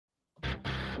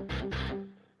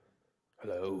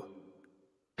Hello.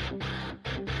 Can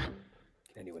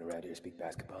anyone around here speak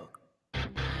basketball? There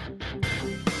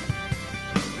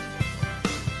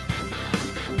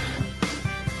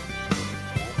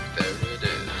it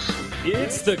is.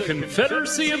 It's the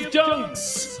Confederacy of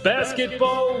Dunks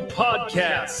Basketball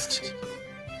Podcast.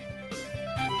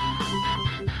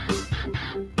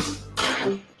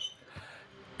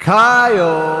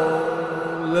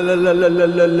 Kyle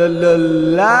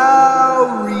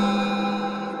Lowry,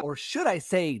 or should I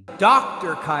say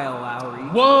Dr. Kyle Lowry.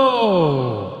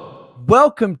 Whoa!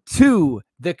 Welcome to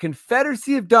the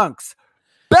Confederacy of Dunks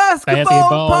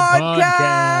Basketball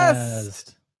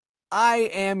Podcast. I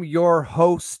am your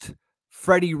host,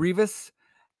 Freddie Rivas,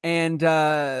 and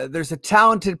there's a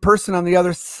talented person on the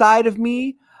other side of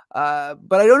me, but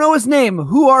I don't know his name.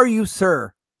 Who are you,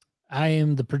 sir? I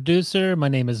am the producer. My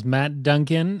name is Matt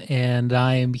Duncan, and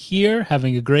I am here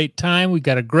having a great time. We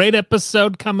got a great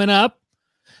episode coming up.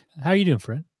 How are you doing,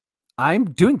 Fred?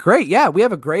 I'm doing great. Yeah, we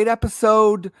have a great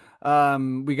episode.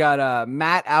 We got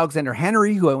Matt Alexander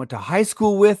Henry, who I went to high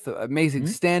school with, amazing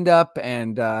stand-up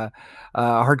and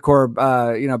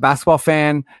hardcore basketball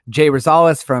fan. Jay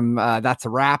Rosales from That's a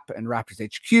Rap and Raptors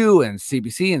HQ and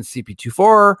CBC and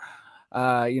CP24,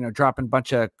 dropping a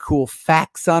bunch of cool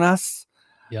facts on us.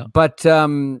 Yeah. But,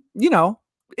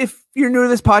 if you're new to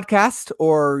this podcast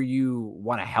or you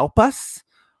want to help us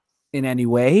in any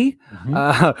way,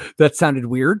 that sounded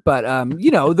weird, but,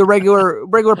 the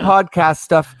regular podcast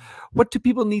stuff, what do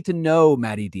people need to know,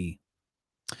 Matty D?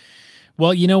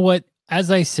 Well, you know what?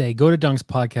 As I say, go to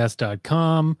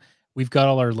dunkspodcast.com. We've got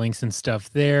all our links and stuff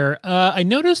there. I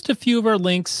noticed a few of our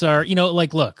links are,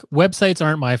 look, websites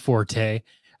aren't my forte.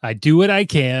 I do what I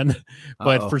can,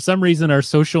 but for some reason our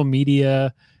social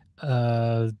media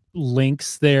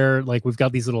links there, like we've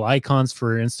got these little icons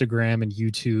for Instagram and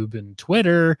YouTube and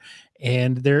Twitter,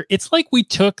 and it's like we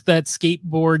took that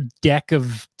skateboard deck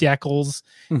of decals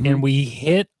and we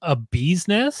hit a bee's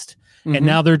nest, and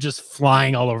now they're just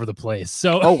flying all over the place.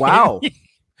 So oh wow.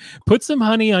 Put some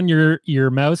honey on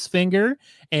your mouse finger,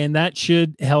 and that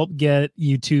should help get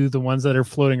you to the ones that are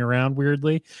floating around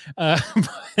weirdly.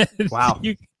 Wow.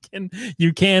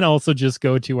 You can also just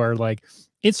go to our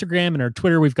Instagram and our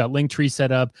Twitter. We've got Linktree set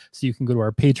up, so you can go to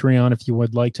our Patreon if you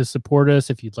would like to support us,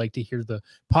 if you'd like to hear the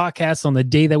podcast on the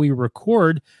day that we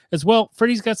record as well.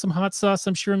 Freddie's got some hot sauce,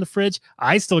 I'm sure, in the fridge.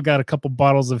 I still got a couple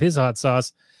bottles of his hot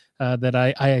sauce that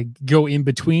I go in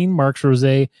between, Mark's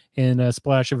Rosé and a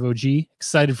splash of OG.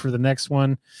 Excited for the next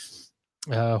one.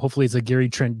 Hopefully it's a Gary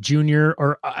Trent Jr.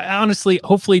 or honestly,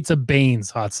 hopefully it's a Baines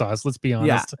hot sauce. Let's be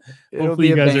honest. Yeah, hopefully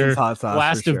you guys Baines are hot sauce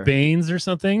Blast of Baines or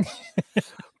something.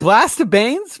 Blast of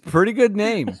Baines, pretty good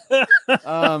name.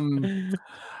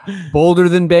 Bolder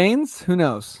than Baines, who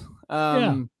knows?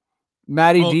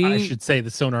 Matty D. I should say the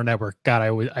Sonar Network.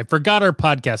 God, I forgot our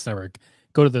podcast network.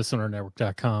 Go to the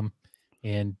sonarnetwork.com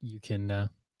and you can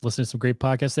listen to some great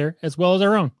podcasts there as well as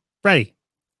our own. Freddie.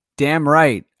 Damn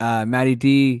right. Matty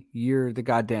D, you're the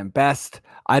goddamn best.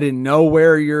 I didn't know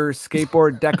where your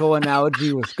skateboard decal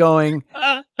analogy was going.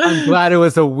 I'm glad it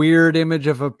was a weird image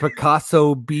of a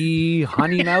Picasso bee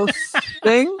honey mouse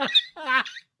thing.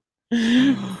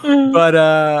 But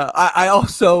I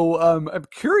also I'm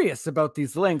curious about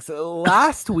these links.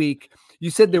 Last week, you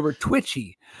said they were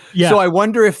twitchy. Yeah. So I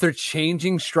wonder if they're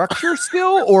changing structure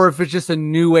still, or if it's just a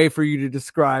new way for you to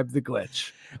describe the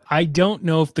glitch. I don't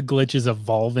know if the glitch is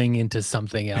evolving into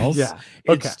something else. Yeah.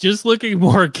 It's just looking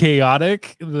more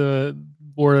chaotic the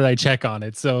more that I check on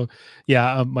it. So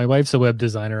yeah, my wife's a web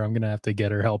designer. I'm going to have to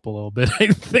get her help a little bit, I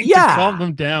think, to calm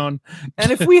them down. And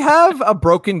if we have a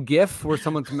broken GIF where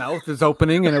someone's mouth is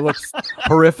opening and it looks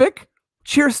horrific,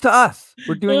 cheers to us.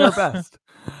 We're doing our best.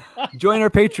 Join our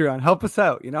Patreon. Help us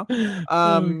out, Oh,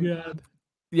 God.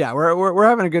 Yeah, we're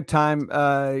having a good time.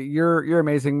 You're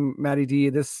amazing, Matty D.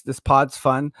 This pod's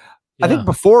fun. Yeah. I think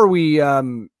before we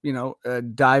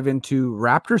dive into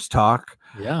Raptors talk,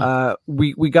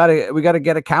 we gotta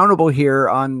get accountable here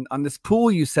on this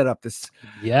pool you set up, this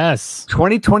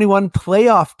 2021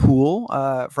 playoff pool.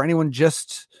 For anyone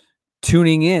just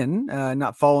tuning in,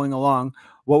 not following along,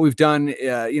 what we've done,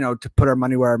 to put our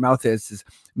money where our mouth is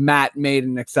Matt made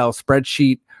an Excel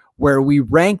spreadsheet where we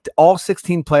ranked all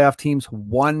 16 playoff teams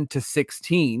 1 to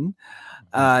 16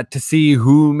 to see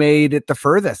who made it the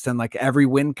furthest, and every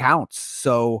win counts.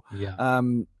 So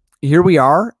here we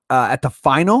are at the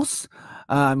finals.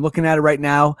 I'm looking at it right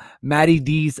now. Matty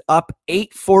D's up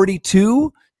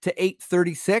 842 to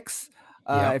 836.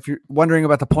 If you're wondering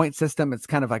about the point system, it's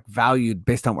kind of valued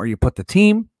based on where you put the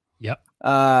team. Yep.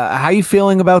 How you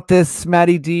feeling about this,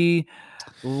 Matty D?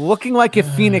 looking like if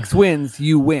Phoenix wins,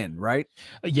 you win, right?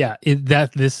 Yeah,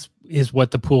 this is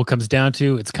what the pool comes down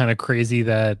to. It's kind of crazy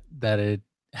that it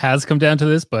has come down to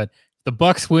this, but the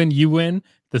Bucks win, you win.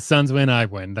 The Suns win, I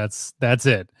win. That's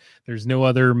it. There's no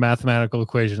other mathematical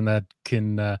equation that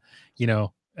can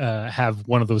have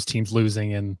one of those teams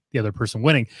losing and the other person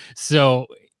winning. So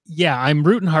yeah, I'm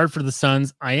rooting hard for the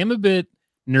Suns. I am a bit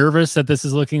nervous that this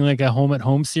is looking like a home at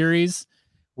home series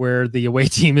where the away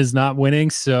team is not winning.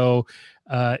 So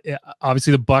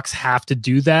obviously the Bucks have to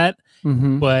do that.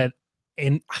 But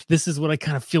this is what I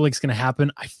kind of feel like is going to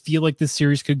happen. I feel like this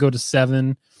series could go to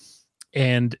 7,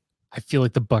 and I feel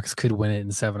like the Bucks could win it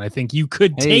in 7. I think you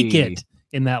could take it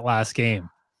in that last game.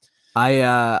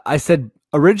 I said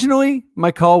originally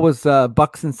my call was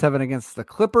Bucks in 7 against the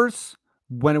Clippers.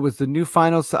 When it was the new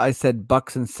finals, I said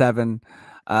Bucks in 7.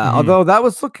 Although that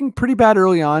was looking pretty bad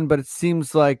early on, but it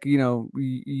seems like,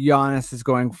 Giannis is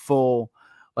going full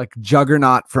like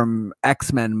juggernaut from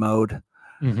X-Men mode.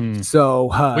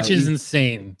 So, which is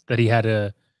insane that he had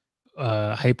a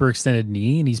hyperextended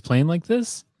knee and he's playing like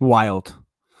this. Wild.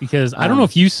 Because I don't know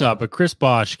if you saw, but Chris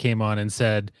Bosh came on and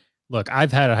said, look,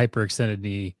 I've had a hyperextended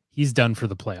knee. He's done for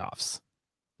the playoffs.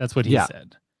 That's what he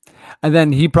said. And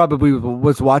then he probably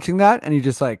was watching that and he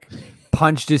just like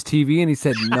punched his TV and he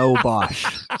said, no, Bosh.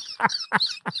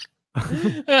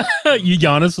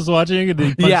 Giannis was watching and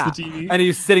he punched the TV. And he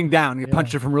was sitting down. He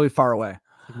punched it from really far away.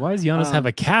 Why does Giannis have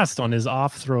a cast on his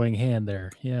off throwing hand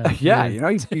there? Yeah.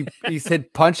 He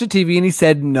said punch the TV and he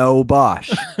said no,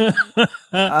 Bosh.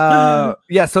 So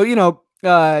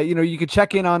you could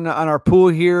check in on our pool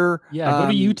here. Yeah,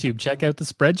 go to YouTube, check out the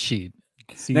spreadsheet.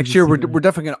 Next year we're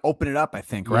definitely going to open it up, I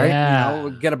think, right? Yeah.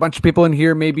 We'll get a bunch of people in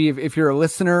here. Maybe if you're a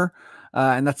listener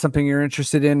and that's something you're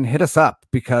interested in, hit us up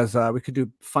because we could do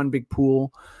fun big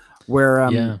pool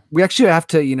where we actually have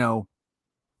to,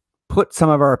 put some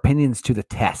of our opinions to the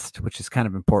test, which is kind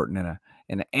of important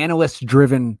in an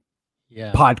analyst-driven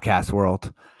podcast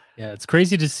world. Yeah, it's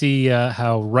crazy to see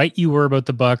how right you were about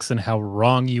the Bucks and how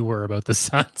wrong you were about the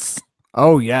Suns.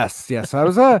 Oh yes. I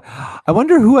was. I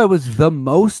wonder who I was the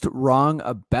most wrong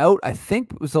about. I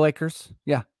think it was the Lakers.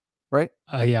 Yeah, right.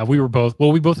 Yeah, we were both.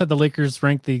 Well, we both had the Lakers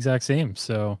ranked the exact same,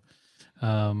 so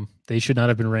they should not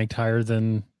have been ranked higher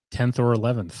than 10th or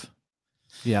 11th.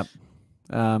 Yep.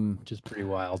 Which is pretty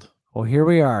wild. Well, here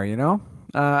we are,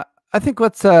 I think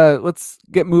let's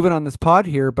get moving on this pod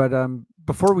here. But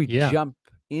before we jump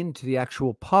into the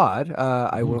actual pod,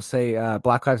 I will say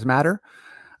Black Lives Matter,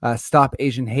 stop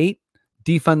Asian hate,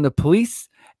 defund the police,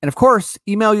 and of course,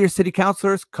 email your city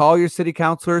councilors, call your city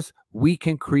councilors. We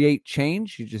can create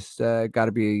change. You just got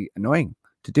to be annoying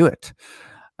to do it.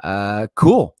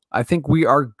 Cool. I think we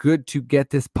are good to get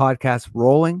this podcast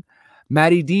rolling.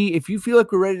 Maddie D, if you feel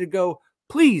like we're ready to go,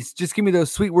 please just give me those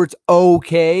sweet words.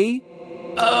 Okay.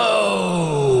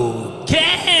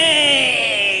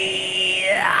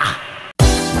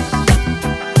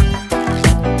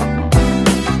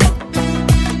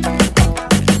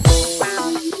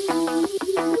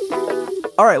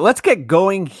 All right, let's get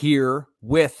going here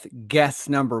with guest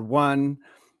number 1.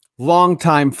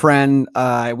 Longtime friend.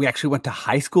 We actually went to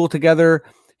high school together.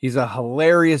 He's a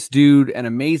hilarious dude, an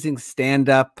amazing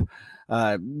stand-up.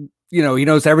 He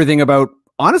knows everything about,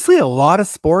 honestly, a lot of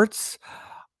sports.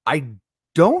 I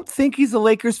don't think he's a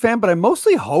Lakers fan, but I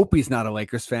mostly hope he's not a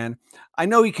Lakers fan. I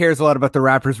know he cares a lot about the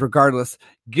Raptors regardless.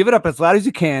 Give it up as loud as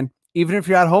you can, even if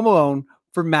you're at home alone,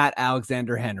 for Matt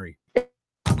Alexander Henry.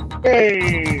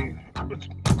 Hey.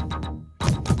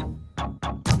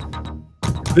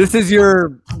 This is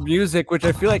your music, which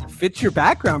I feel like fits your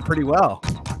background pretty well.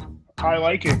 I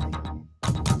like it.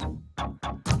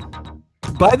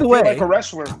 By the way, like a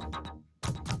wrestler.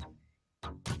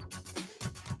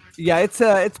 Yeah,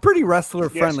 it's pretty wrestler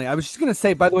friendly. Yes. I was just gonna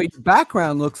say, by the way, your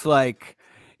background looks like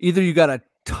either you got a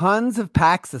tons of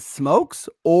packs of smokes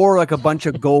or like a bunch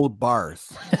of gold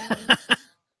bars.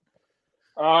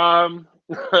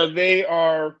 They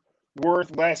are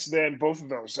worth less than both of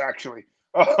those, actually.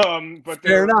 But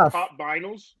fair enough. Top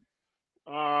vinyls.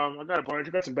 I got a bunch.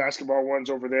 I got some basketball ones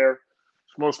over there.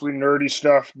 It's mostly nerdy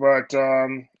stuff, but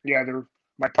they're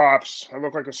my pops. I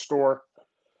look like a store.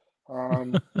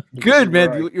 Good,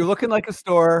 man. You're looking like a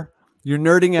store. You're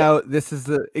nerding out. This is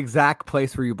the exact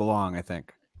place where you belong, I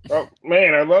think. Oh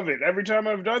man, I love it. Every time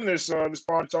I've done this, this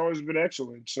pod's always been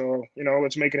excellent. So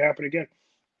let's make it happen again.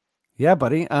 Yeah,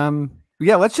 buddy.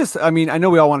 Let's just. I know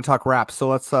we all want to talk rap, so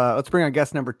let's bring on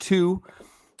guest number 2.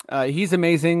 He's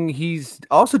amazing. He's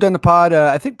also done the pod.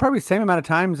 I think probably the same amount of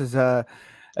times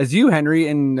as you, Henry,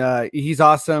 and he's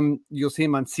awesome. You'll see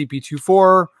him on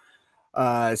CP24.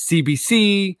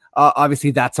 CBC.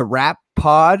 Obviously, That's a Wrap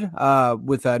pod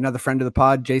with another friend of the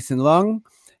pod, Jason Lung.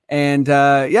 And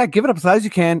yeah, give it up as loud as you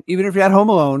can, even if you're at home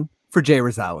alone, for Jay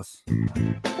Rosales.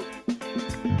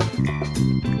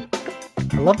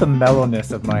 I love the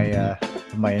mellowness of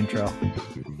my intro.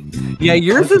 Yeah,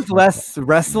 yours is less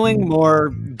wrestling, more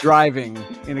driving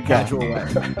in a casual way.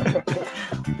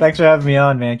 Thanks for having me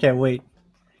on, man. Can't wait.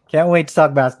 Can't wait to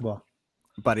talk basketball.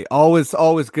 Buddy,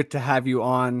 always good to have you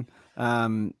on.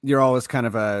 You're always kind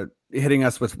of hitting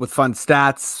us with fun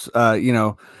stats, you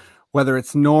know, whether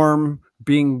it's Norm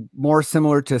being more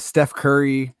similar to Steph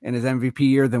Curry in his MVP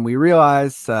year than we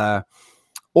realize,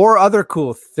 or other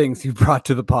cool things you brought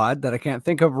to the pod that I can't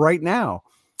think of right now.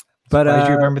 But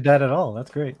you remembered that at all?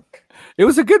 That's great. It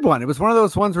was a good one. It was one of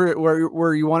those ones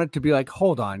where you wanted to be like,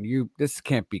 hold on, this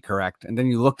can't be correct, and then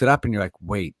you looked it up and you're like,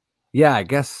 wait, yeah, I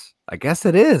guess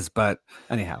it is. But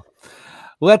anyhow,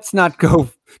 let's not go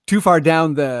too far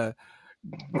down the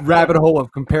rabbit hole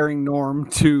of comparing Norm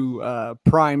to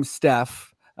prime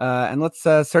Steph, and let's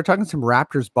start talking some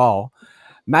Raptors ball.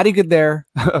 Matty Good there.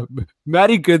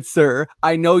 Matty Good, sir.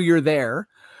 I know you're there.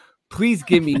 Please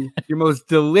give me your most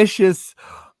delicious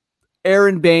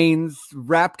Aaron Baines,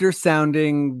 Raptor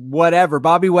sounding, whatever,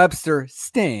 Bobby Webster,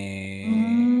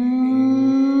 Sting.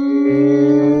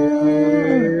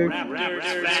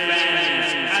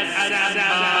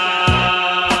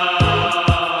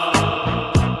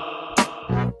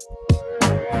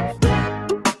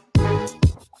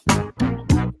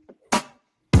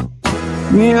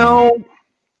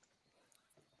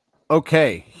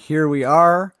 Okay, here we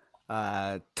are,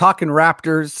 talking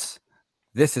Raptors.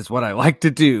 This is what I like to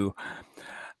do.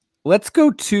 Let's go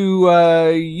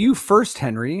to you first,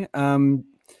 Henry. And,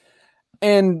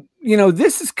 you know,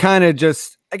 this is kind of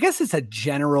just, I guess it's a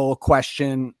general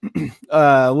question.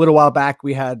 A little while back,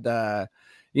 we had,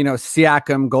 you know,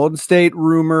 Siakam Golden State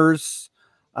rumors.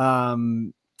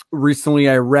 Recently,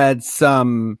 I read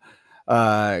some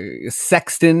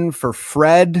Sexton for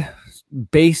Fred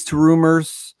based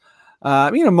rumors.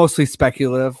 You know, mostly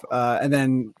speculative. And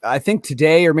then I think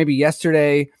today or maybe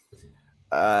yesterday,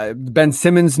 Ben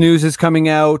Simmons news is coming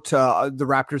out. The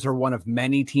Raptors are one of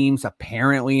many teams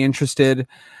apparently interested.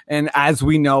 And as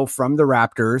we know from the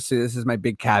Raptors, this is my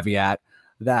big caveat,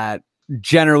 that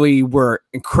generally we're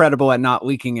incredible at not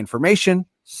leaking information.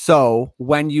 So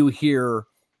when you hear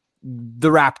the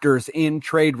Raptors in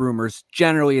trade rumors,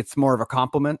 generally it's more of a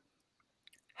compliment.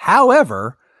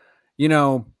 However, you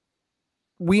know,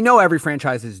 we know every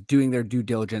franchise is doing their due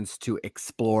diligence to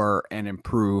explore and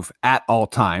improve at all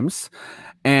times.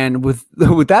 And with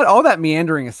that, all that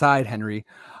meandering aside, Henry,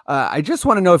 I just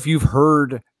want to know if you've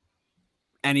heard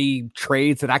any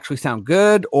trades that actually sound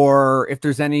good, or if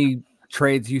there's any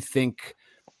trades you think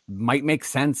might make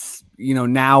sense, you know,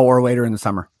 now or later in the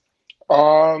summer.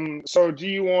 So do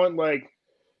you want like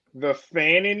the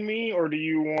fan in me, or do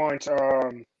you want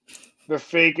the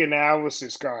fake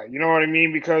analysis guy? You know what I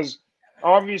mean? Because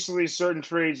obviously, certain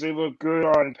trades, they look good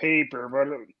on paper, but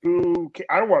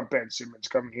I don't want Ben Simmons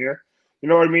coming here. You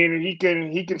know what I mean? He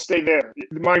can stay there.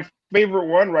 My favorite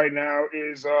one right now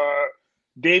is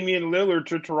Damian Lillard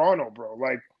to Toronto, bro.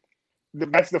 Like,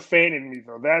 that's the fan in me,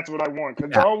 though. That's what I want.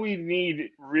 Because all we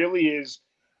need really is,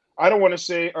 I don't want to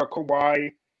say a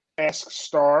Kawhi-esque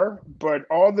star, but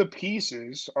all the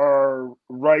pieces are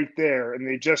right there, and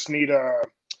they just need a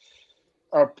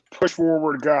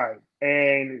push-forward guy.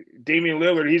 And Damian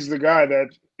Lillard, he's the guy that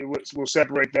will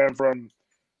separate them from,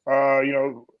 you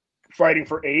know, fighting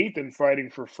for 8th and fighting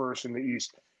for 1st in the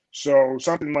East. So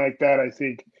something like that, I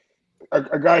think,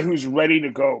 a guy who's ready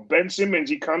to go. Ben Simmons,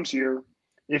 he comes here.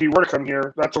 If he were to come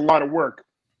here, that's a lot of work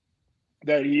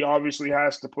that he obviously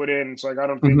has to put in. It's like, I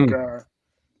don't think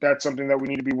that's something that we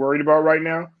need to be worried about right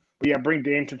now. But yeah, bring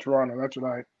Dame to Toronto. That's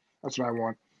what I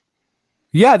want.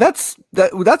 Yeah, that's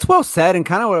well said, and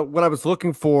kind of what I was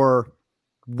looking for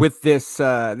with this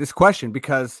this question,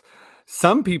 because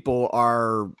some people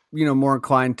are, you know, more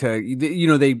inclined to, you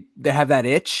know, they have that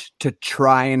itch to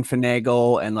try and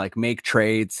finagle and like make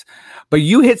trades, but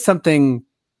you hit something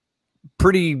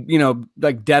pretty, you know,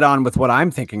 like dead on with what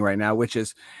I'm thinking right now, which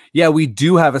is, yeah, we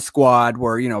do have a squad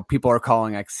where, you know, people are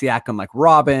calling like Siakam like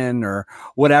Robin or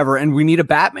whatever, and we need a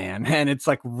Batman, and it's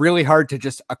like really hard to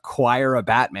just acquire a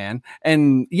Batman.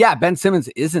 And yeah, Ben Simmons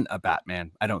isn't a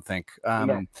Batman, I don't think.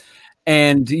 No.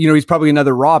 And, you know, he's probably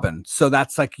another Robin. So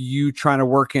that's like you trying to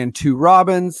work in 2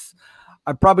 Robins.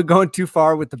 I'm probably going too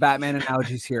far with the Batman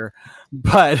analogies here,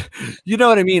 but you know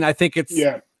what I mean? I think it's,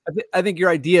 I think your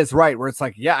idea is right, where it's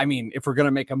like, yeah, I mean, if we're going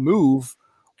to make a move,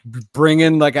 bring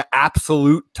in like an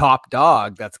absolute top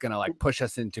dog that's going to like push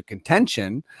us into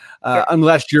contention,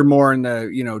 unless you're more in the,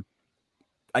 you know,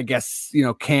 I guess, you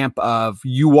know, camp of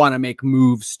you want to make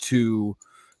moves to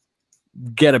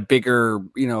get a bigger,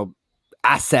 you know,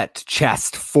 asset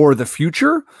chest for the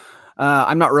future.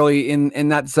 I'm not really in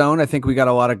that zone. I think we got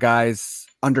a lot of guys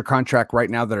under contract right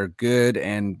now that are good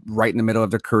and right in the middle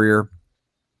of their career.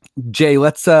 Jay,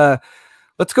 let's go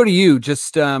to you.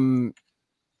 Just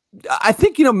I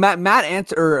think, you know,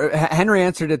 Henry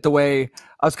answered it the way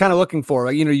I was kind of looking for.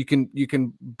 Like, you know, you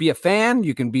can be a fan,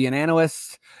 you can be an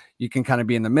analyst, you can kind of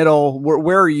be in the middle.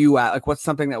 Where are you at? Like, what's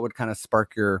something that would kind of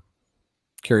spark your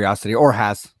curiosity, or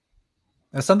has?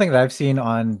 Something that I've seen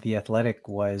on The Athletic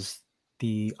was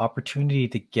the opportunity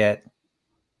to get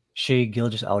Shai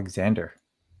Gilgeous-Alexander.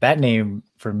 That name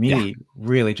for me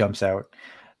really jumps out.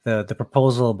 The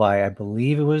proposal by, I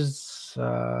believe it was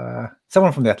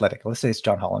someone from The Athletic. Let's say it's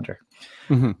John Hollander.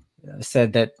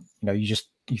 Said that, you know, you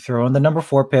throw in the number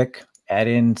 4 pick, add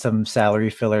in some salary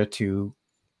filler to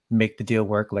make the deal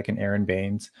work, like an Aaron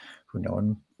Baines, who no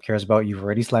one cares about. You've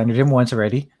already slandered him once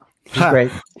already. Which is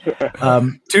great.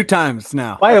 2 times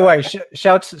now. By the way,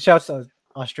 shouts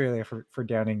Australia for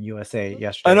downing USA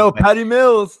yesterday. I know, Patty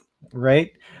Mills,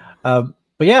 right? But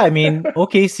yeah, I mean,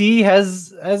 OKC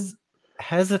has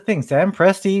a thing. Sam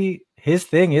Presti, his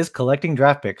thing is collecting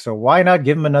draft picks, so why not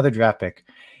give him another draft pick?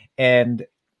 And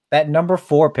that number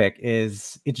 4 pick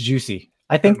it's juicy.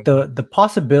 I think the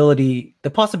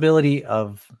possibility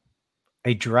of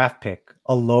a draft pick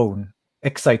alone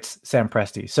excites Sam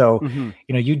Presti. So, you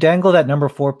know, you dangle that number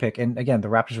 4 pick. And again, the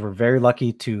Raptors were very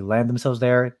lucky to land themselves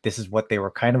there. This is what they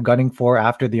were kind of gunning for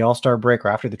after the All-Star break or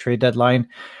after the trade deadline.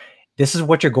 This is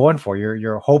what you're going for.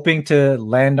 You're hoping to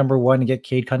land number 1 and get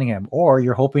Cade Cunningham, or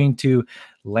you're hoping to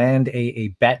land a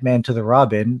Batman to the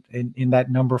Robin in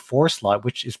that number 4 slot,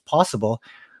 which is possible,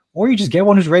 or you just get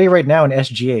one who's ready right now in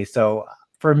SGA. So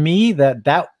for me,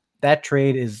 that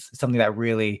trade is something that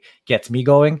really gets me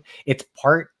going. It's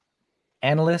part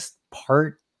analyst,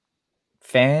 part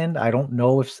fan. I don't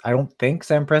think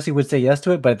Sam Presti would say yes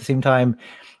to it, but at the same time,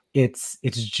 it's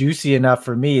juicy enough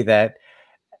for me that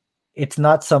it's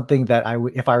not something that I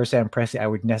would, if I were Sam Presti, I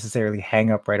would necessarily hang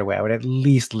up right away. I would at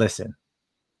least listen.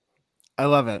 I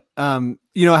love it.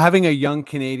 You know, having a young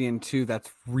Canadian too, that's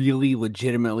really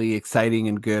legitimately exciting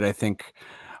and good, I think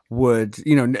would,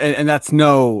 you know, and that's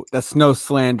no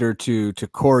slander to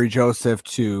Corey Joseph,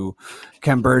 to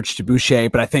Kem Birch, to Boucher,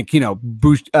 but I think, you know,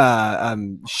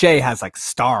 Shai has like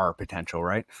star potential,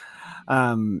 right?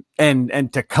 And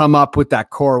to come up with that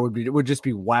core would just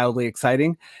be wildly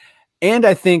exciting. And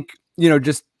I think, you know,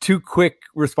 just 2 quick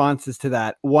responses to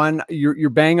that. One, you're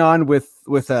bang on with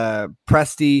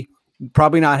Presti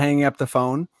probably not hanging up the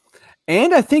phone,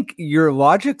 and I think your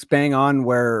logic's bang on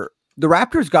where the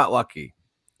Raptors got lucky.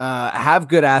 Have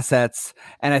good assets,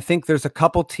 and I think there's a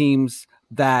couple teams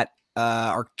that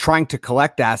are trying to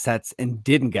collect assets and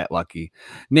didn't get lucky,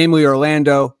 namely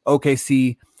Orlando,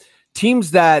 OKC,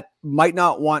 teams that might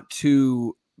not want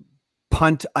to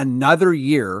punt another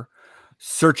year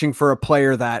searching for a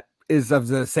player that is of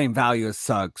the same value as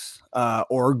Suggs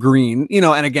or Green, you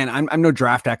know. And again, I'm no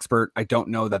draft expert. I don't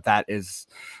know that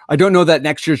I don't know that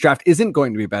next year's draft isn't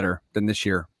going to be better than this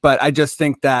year, but I just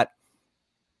think that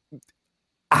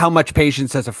how much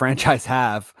patience does a franchise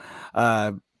have?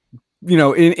 You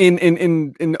know,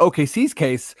 in OKC's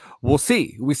case, we'll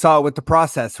see. We saw it with the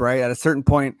process, right? At a certain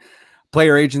point,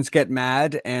 player agents get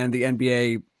mad and the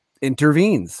NBA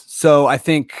intervenes. So I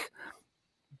think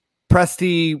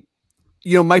Presti,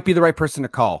 you know, might be the right person to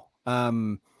call.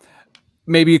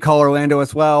 Maybe you call Orlando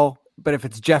as well, but if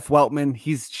it's Jeff Weltman,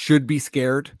 he should be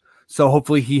scared. So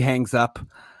hopefully he hangs up.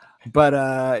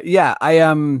 But yeah,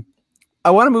 I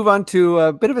want to move on to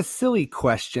a bit of a silly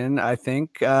question, I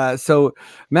think. So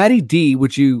Maddie D,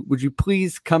 would you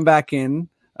please come back in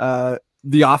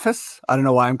the office? I don't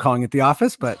know why I'm calling it the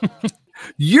office, but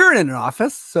you're in an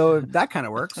office, so that kind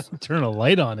of works. Turn a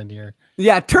light on in here.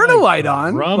 Yeah, turn a light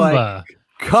on. Rumba. Like,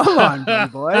 come on,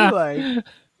 big boy. Like,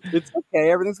 it's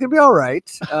okay. Everything's gonna be all right.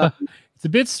 It's a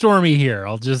bit stormy here,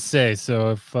 I'll just say.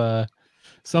 So if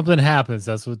something happens,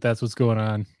 that's what's going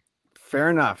on. Fair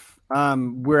enough.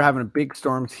 We're having a big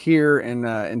storms here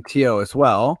in TO as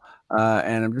well.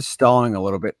 And I'm just stalling a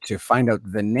little bit to find out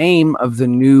the name of the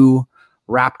new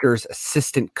Raptors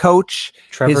assistant coach.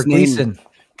 Trevor Gleason.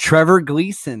 Trevor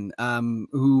Gleason,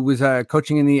 who was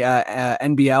coaching in the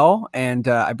NBL and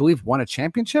I believe won a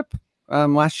championship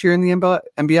last year in the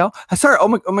NBL. Sorry,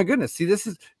 oh my goodness. See, this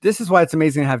is why it's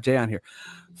amazing to have Jay on here.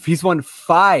 He's won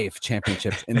 5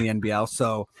 championships in the NBL,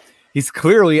 so he's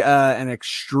clearly an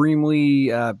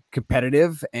extremely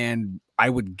competitive and I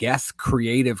would guess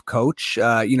creative coach.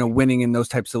 You know, winning in those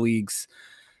types of leagues,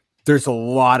 there's a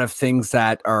lot of things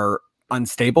that are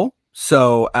unstable.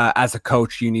 So as a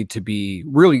coach, you need to be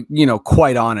really,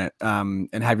 quite on it and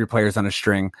have your players on a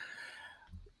string.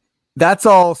 That's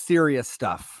all serious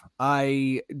stuff.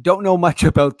 I don't know much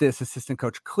about this assistant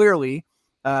coach clearly.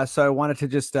 So I wanted to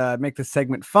just make this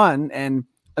segment fun and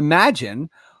imagine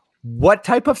what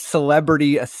type of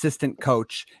celebrity assistant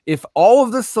coach, if all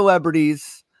of the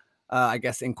celebrities, I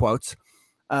guess in quotes,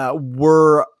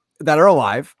 that are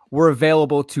alive were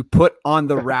available to put on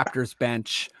the Raptors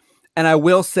bench. And I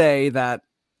will say that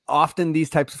often these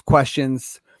types of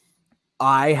questions,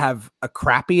 I have a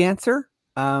crappy answer.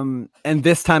 And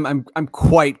this time I'm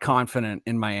quite confident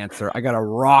in my answer. I got a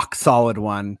rock solid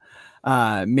one.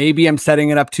 Maybe I'm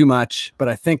setting it up too much, but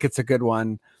I think it's a good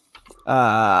one.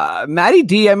 Maddie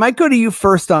D, I might go to you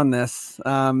first on this.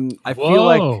 I feel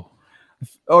like,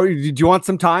 oh, do you want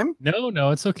some time?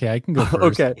 No, it's okay. I can go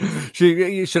first. Okay.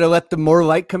 Should I let the more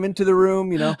light come into the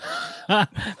room,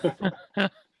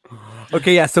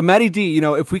 Okay. Yeah. So Maddie D,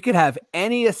 if we could have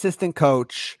any assistant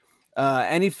coach,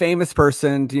 any famous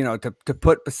person, to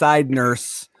put beside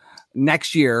Nurse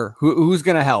next year, who's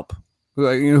going to help? Who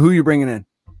are you bringing in?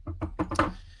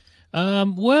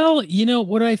 Well,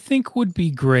 what I think would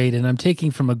be great, and I'm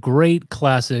taking from a great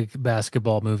classic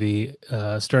basketball movie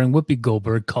starring Whoopi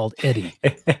Goldberg called Eddie.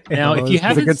 Now, if you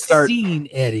haven't seen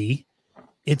Eddie,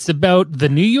 it's about the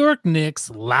New York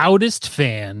Knicks' loudest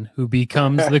fan who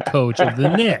becomes the coach of the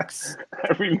Knicks.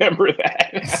 I remember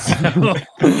that.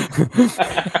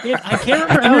 I can't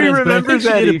remember how it is, but I think she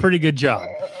did a pretty good job.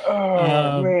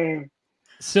 Man.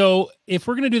 So if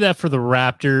we're going to do that for the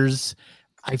Raptors,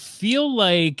 I feel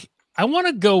like I want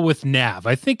to go with Nav.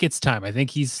 I think it's time. I think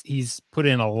he's put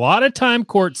in a lot of time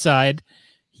courtside.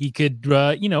 He could,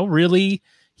 really,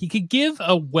 he could give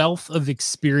a wealth of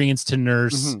experience to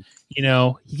Nurse. Mm-hmm.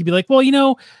 He could be like,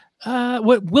 well,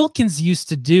 what Wilkins used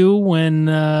to do when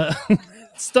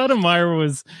Stoudemire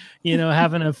was,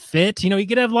 having a fit. He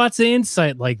could have lots of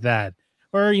insight like that.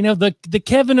 Or, the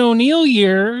Kevin O'Neill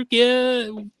year,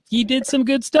 he did some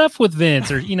good stuff with Vince,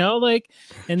 or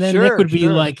and then Nick would be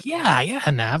like, yeah,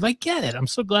 Nav, I get it. I'm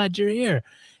so glad you're here.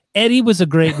 Eddie was a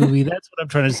great movie. That's what I'm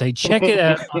trying to say. Check it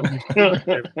out.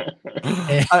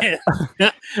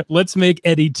 Let's make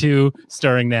Eddie 2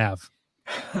 starring Nav.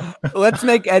 Let's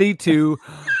make Eddie 2.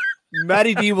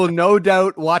 Matty D will no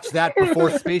doubt watch that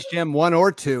before Space Jam 1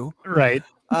 or 2. Right.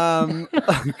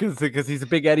 Because he's a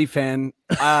big Eddie fan.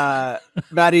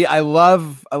 Matty, I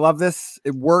love this.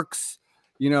 It works.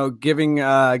 Giving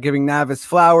Nav his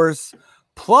flowers.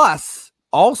 Plus,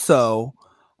 also,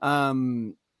 I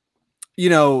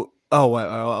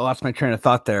lost my train of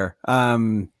thought there. I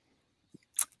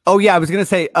was gonna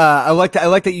say, I like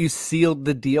that you sealed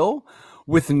the deal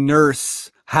with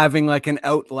Nurse having like an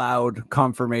out loud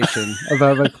confirmation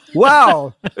about like,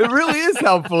 wow, it really is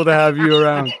helpful to have you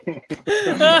around.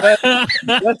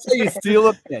 That's how you steal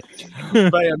a pitch,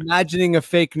 by imagining a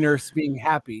fake Nurse being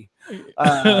happy.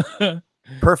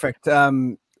 Perfect.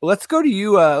 Let's go to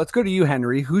you,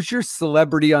 Henry. Who's your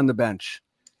celebrity on the bench?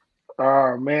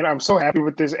 Man, I'm so happy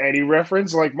with this Eddie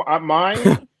reference. Like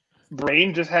my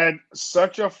brain just had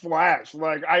such a flash.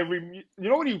 Like when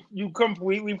you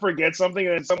completely forget something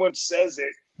and then someone says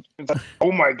it, it's like,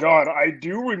 oh my god, I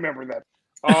do remember that.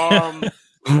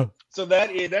 So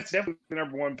that's definitely the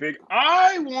number one pick.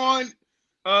 I want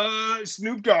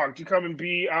Snoop Dogg to come and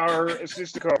be our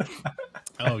assistant coach.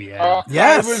 Oh yeah.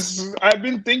 Yes. I've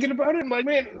been thinking about it. I'm like,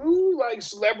 man, who like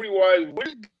celebrity wise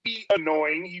wouldn't be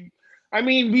annoying?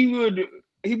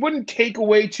 He wouldn't take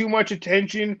away too much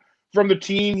attention from the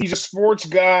team. He's a sports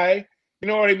guy. You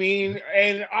know what I mean?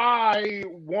 And I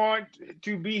want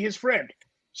to be his friend.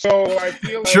 So I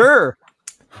feel like sure.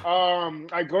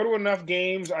 I go to enough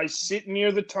games. I sit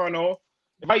near the tunnel.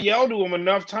 If I yell to him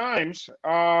enough times,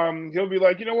 he'll be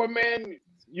like, you know what, man,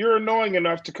 you're annoying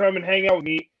enough to come and hang out with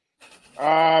me,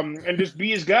 and just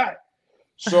be his guy.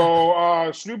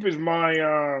 So Snoop is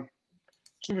my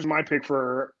pick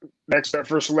for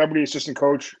celebrity assistant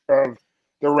coach of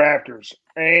the Raptors.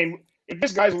 And if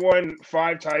this guy's won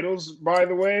 5 titles, by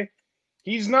the way,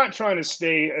 he's not trying to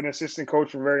stay an assistant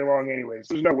coach for very long anyways.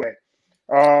 There's no way.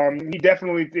 He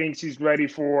definitely thinks he's ready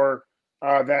for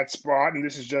that spot, and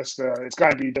this is just it's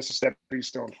got to be just a stepping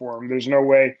stone for him. There's no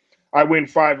way I win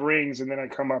 5 rings and then I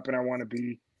come up and I want to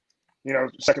be,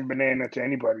 second banana to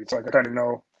anybody. It's like I kind of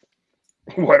know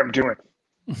what I'm doing.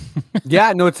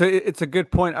 Yeah, no, it's a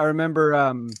good point. I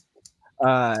remember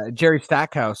Jerry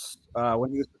Stackhouse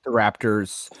when he was with the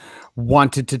Raptors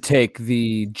wanted to take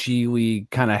the G League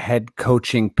kind of head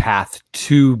coaching path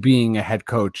to being a head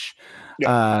coach.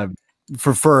 Yeah.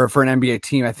 for an NBA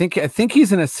team. I think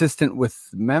he's an assistant with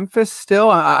Memphis still.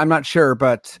 I'm not sure,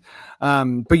 but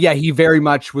yeah, he very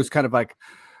much was kind of like,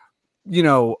 you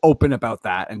know, open about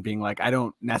that and being like, I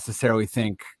don't necessarily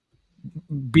think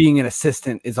being an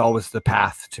assistant is always the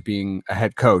path to being a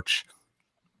head coach.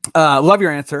 Love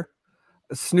your answer.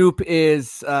 Snoop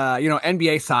is, you know,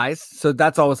 NBA size. So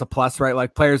that's always a plus, right?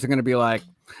 Like players are going to be like,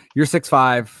 you're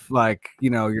 6'5", like, you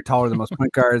know, you're taller than most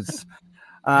point guards.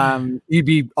 You'd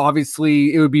be,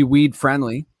 obviously it would be weed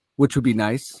friendly, which would be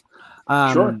nice.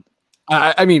 Sure.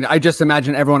 I mean, I just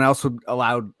imagine everyone else would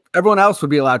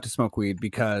be allowed to smoke weed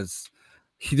because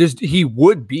he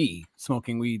would be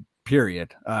smoking weed,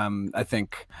 period. I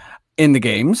think in the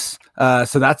games.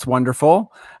 So that's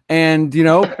wonderful. And, you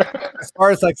know, as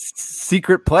far as like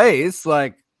secret plays,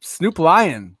 like Snoop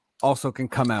Lion also can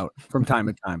come out from time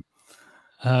to time.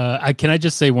 Can I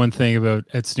just say one thing about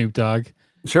Snoop Dogg?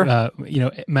 Sure. You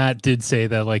know, Matt did say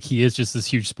that like he is just this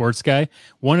huge sports guy.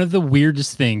 One of the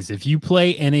weirdest things, if you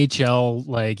play NHL,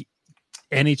 like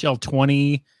NHL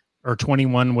 20 or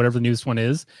 21, whatever the newest one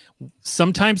is,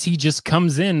 sometimes he just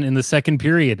comes in the second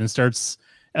period and starts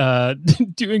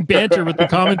doing banter with the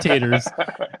commentators.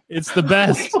 It's the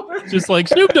best. Just like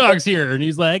Snoop Dogg's here, and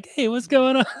he's like, "Hey, what's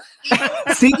going on?"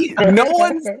 See,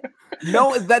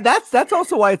 that's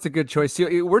also why it's a good choice.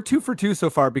 See, we're 2 for 2 so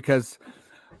far because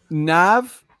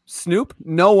Nav, Snoop,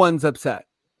 no one's upset.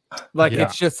 Like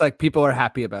it's just like people are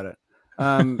happy about it.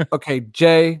 Okay,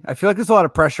 Jay, I feel like there's a lot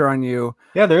of pressure on you.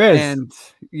 Yeah, there is. And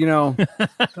you know,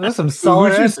 there's some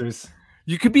solid answers.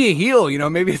 You could be a heel, you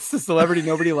know, maybe it's the celebrity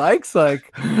nobody likes,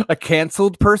 like a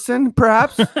canceled person,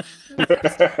 perhaps.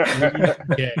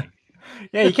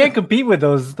 Yeah, you can't compete with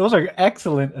those. Those are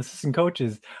excellent assistant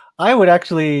coaches. I would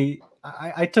actually,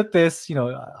 I took this, you know,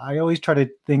 I always try to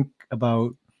think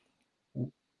about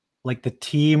like the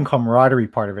team camaraderie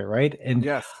part of it, right? And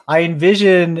yes, I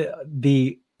envision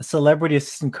the celebrity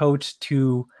assistant coach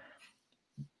to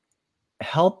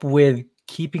help with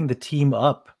keeping the team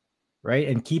up, right?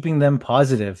 And keeping them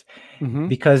positive,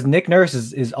 because Nick Nurse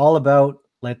is all about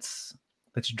let's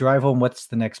drive home what's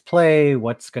the next play,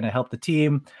 what's going to help the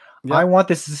team. Yep. I want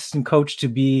this assistant coach to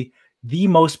be the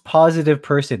most positive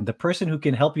person, the person who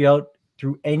can help you out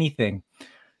through anything.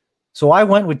 So I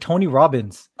went with Tony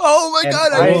Robbins. Oh my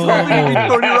God, I was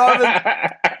Tony Robbins.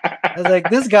 I was like,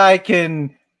 this guy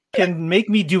can make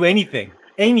me do anything.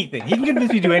 Anything. He can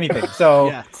convince me to do anything. So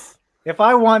yes. If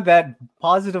I want that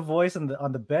positive voice on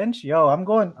the bench, yo, I'm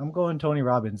going Tony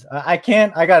Robbins. I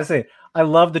gotta say, I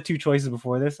love the two choices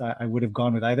before this. I would have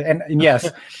gone with either. And yes,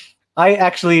 I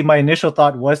actually, my initial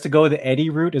thought was to go the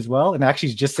Eddie route as well, and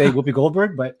actually just say Whoopi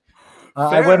Goldberg, but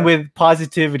I went with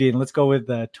positivity, and let's go with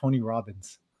Tony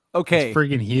Robbins. Okay, it's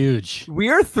freaking huge. We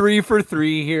are 3 for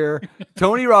 3 here.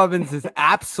 Tony Robbins is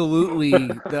absolutely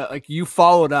like you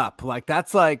followed up. Like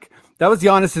that was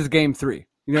Giannis's game 3.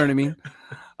 You know what I mean?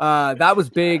 That was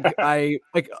big. I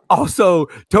like also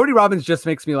Tony Robbins just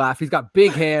makes me laugh. He's got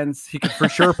big hands. He can for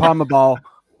sure palm a ball.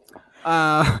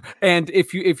 And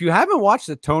if you haven't watched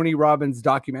the Tony Robbins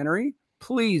documentary,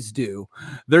 please do.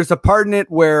 There's a part in it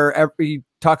where he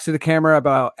talks to the camera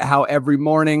about how every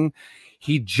morning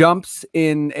he jumps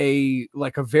in a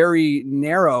very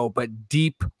narrow but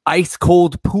deep ice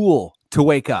cold pool to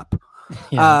wake up.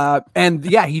 Yeah. And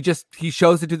yeah, he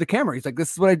shows it to the camera. He's like,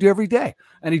 this is what I do every day.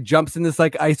 And he jumps in this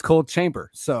like ice cold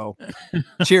chamber. So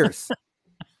cheers.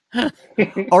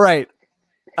 All right.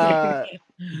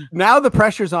 Now the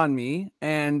pressure's on me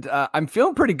and I'm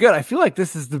feeling pretty good. I feel like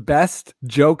this is the best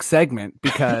joke segment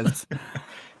because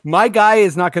my guy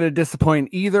is not going to disappoint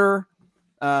either.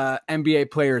 NBA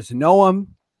players know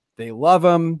him. They love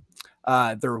him.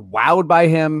 They're wowed by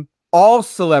him. All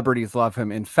celebrities love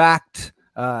him. In fact,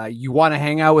 you want to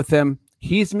hang out with him.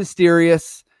 He's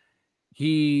mysterious.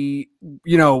 He,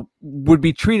 would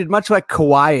be treated much like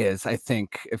Kawhi is, I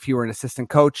think, if he were an assistant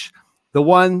coach. The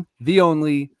one, the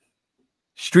only,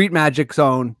 Street Magic's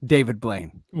own David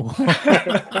Blaine.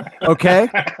 Okay?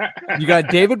 You got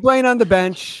David Blaine on the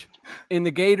bench. In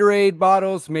the Gatorade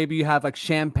bottles, maybe you have like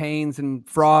champagnes and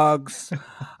frogs.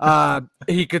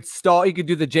 He could stall. He could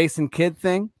do the Jason Kidd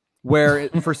thing where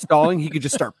for stalling, he could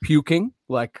just start puking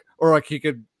or he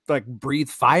could breathe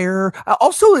fire.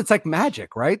 Also, it's like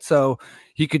magic, right? So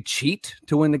he could cheat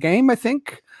to win the game, I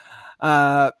think.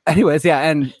 Anyways, yeah.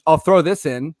 And I'll throw this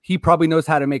in. He probably knows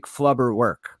how to make flubber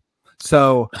work.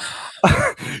 So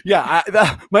yeah,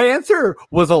 my answer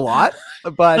was a lot,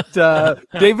 but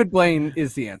David Blaine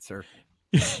is the answer.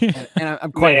 And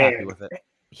I'm quite happy with it.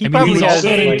 He's all about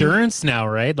endurance now,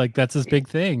 right? Like that's his big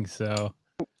thing. So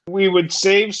we would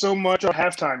save so much on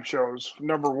halftime shows.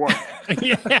 Number one.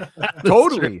 Yeah,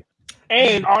 totally.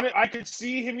 And on it, I could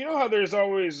see him. You know how there's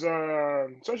always,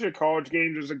 especially at college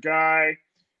games, there's a guy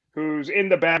who's in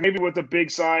the back, maybe with a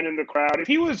big sign in the crowd. If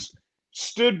he was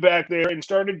stood back there and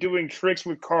started doing tricks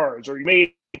with cards, or he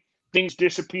made things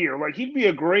disappear, like he'd be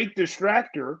a great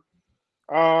distractor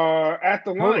at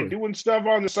the line, doing stuff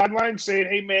on the sideline, saying,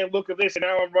 "Hey man, look at this!" And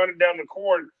now I'm running down the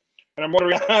court, and I'm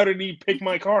wondering how did he pick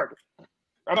my card?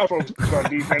 I'm not focused on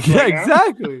defense. Yeah, right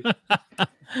exactly.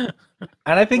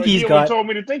 And I think he told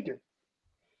me to think it.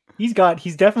 He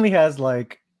definitely has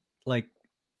like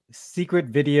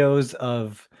secret videos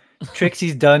of tricks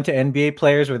he's done to NBA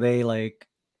players where they like,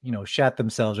 you know, shat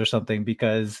themselves or something,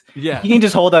 because he can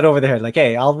just hold that over their head. Like,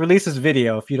 hey, I'll release this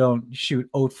video if you don't shoot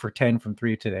 0 for 10 from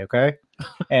 3 today. Okay.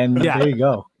 And there you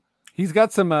go. He's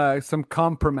got some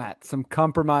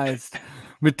compromised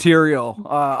material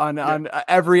on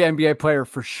every NBA player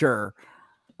for sure.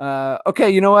 Okay,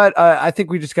 you know what? I think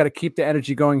we just got to keep the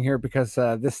energy going here because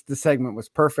this segment was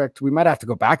perfect. We might have to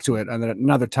go back to it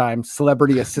another time.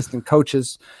 Celebrity assistant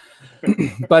coaches,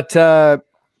 but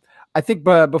I think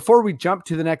before we jump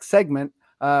to the next segment,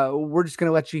 we're just going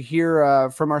to let you hear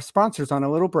from our sponsors on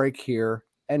a little break here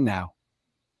and now.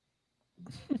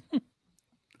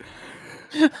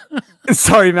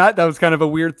 Sorry, Matt, that was kind of a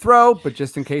weird throw, but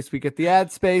just in case we get the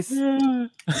ad space,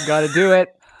 got to do it.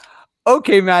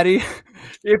 Okay, Maddie,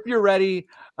 if you're ready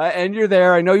and you're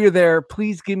there, I know you're there.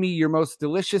 Please give me your most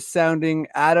delicious sounding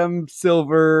Adam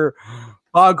Silver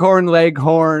Foghorn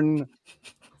Leghorn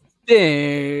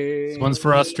sting. This one's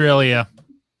for Australia.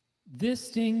 This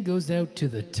sting goes out to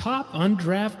the top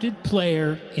undrafted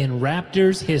player in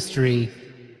Raptors history,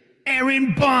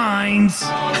 Aaron Bynes.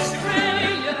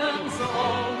 Australians,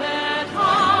 all let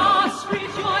us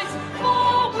rejoice,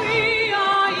 for we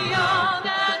are young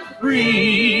and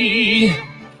free.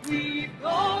 We've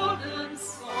golden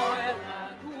soil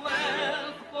and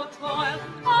wealth for toil.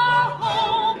 Our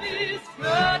home is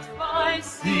girt by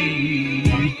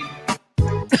sea.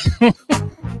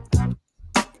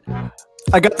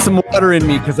 I got some water in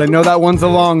me because I know that one's a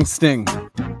long sting.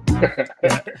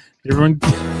 Everyone,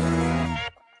 is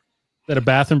that a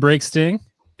bathroom break sting?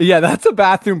 Yeah, that's a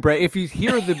bathroom break. If you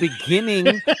hear the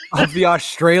beginning of the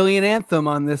Australian anthem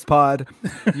on this pod,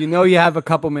 you know you have a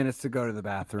couple minutes to go to the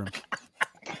bathroom.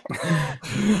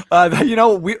 You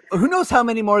know, who knows how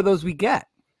many more of those we get,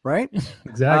 right?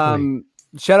 Exactly.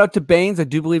 Shout out to Baines. I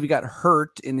do believe he got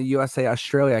hurt in the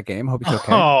USA-Australia game. Hope he's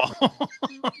okay. Oh.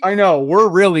 I know.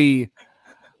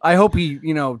 I hope he,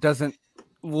 you know, doesn't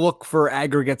look for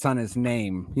aggregates on his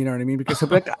name. You know what I mean? Because he'll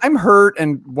be like, I'm hurt,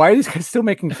 and why are these guys still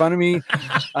making fun of me?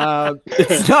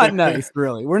 It's not nice,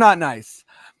 really. We're not nice.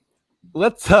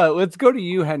 Let's go to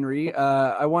you, Henry.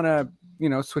 I want to, you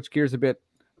know, switch gears a bit,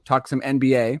 talk some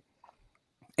NBA.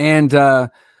 And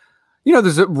you know,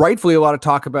 there's rightfully a lot of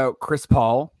talk about Chris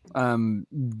Paul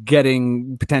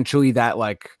getting potentially that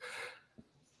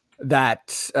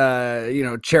you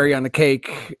know, cherry on the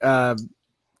cake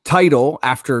title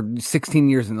after 16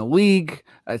 years in the league.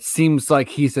 It seems like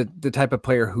he's the type of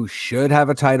player who should have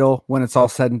a title when it's all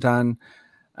said and done.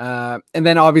 And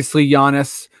then obviously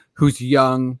Giannis, who's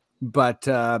young, but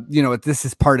you know, this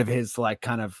is part of his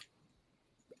kind of,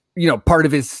 you know, part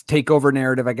of his takeover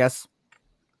narrative, I guess.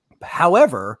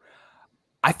 However,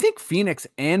 I think Phoenix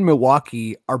and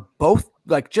Milwaukee are both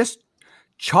just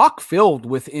chock filled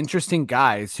with interesting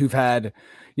guys who've had,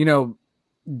 you know,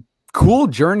 cool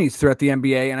journeys throughout the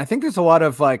NBA. And I think there's a lot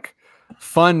of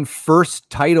fun first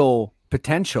title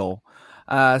potential.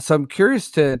 So I'm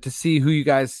curious to see who you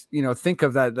guys, you know, think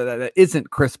of that isn't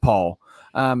Chris Paul.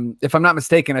 If I'm not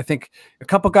mistaken, I think a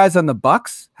couple guys on the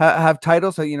Bucks have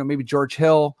titles. So, you know, maybe George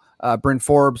Hill, Bryn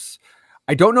Forbes.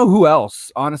 I don't know who else,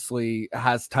 honestly,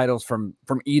 has titles from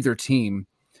either team.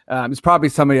 It's probably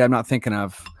somebody I'm not thinking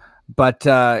of. But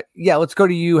yeah, let's go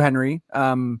to you, Henry.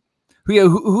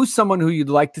 Who's someone who you'd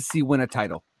like to see win a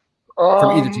title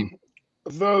from either team?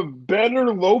 The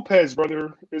Benner Lopez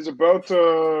brother is about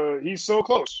to. He's so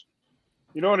close.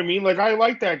 You know what I mean? Like, I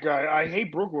like that guy. I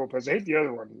hate Brook Lopez. I hate the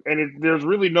other one, and there's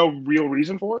really no real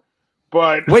reason for it.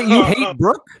 But wait, you hate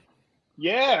Brook?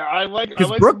 Yeah, I like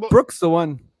because Brook's the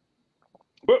one.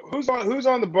 But who's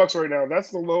on the Bucks right now?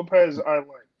 That's the Lopez I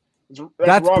like.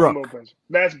 That's Robin Brook. Lopez.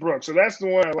 That's Brook. So that's the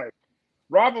one I like.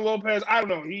 Robin Lopez, I don't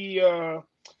know. He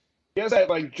has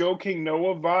that Joe King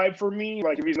Noah vibe for me.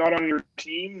 Like, if he's not on your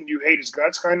team, you hate his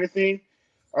guts kind of thing.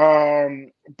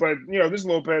 But you know, this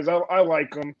Lopez, I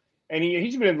like him, and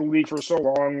he's been in the league for so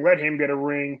long. Let him get a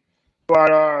ring.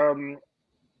 But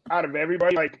out of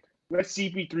everybody, let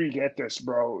CP3 get this,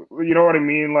 bro. You know what I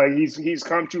mean? Like, he's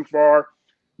come too far.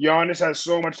 Giannis has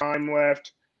so much time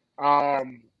left.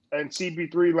 And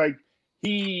CP3,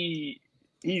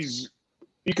 he's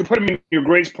you can put him in your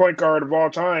greatest point guard of all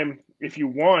time if you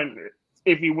want,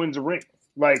 if he wins a ring.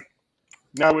 Like,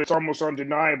 now it's almost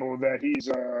undeniable that he's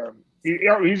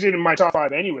in my top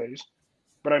 5 anyways.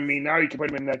 But I mean, now you can put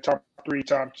him in that top 3,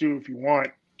 top 2 if you want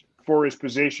for his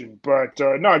position. But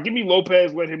no, give me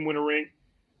Lopez. Let him win a ring.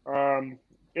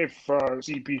 If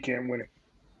CP can't win it.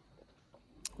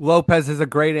 Lopez is a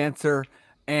great answer,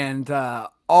 and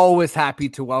always happy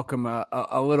to welcome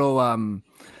a little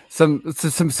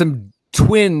some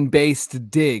twin based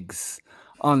digs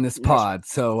on this pod.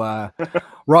 So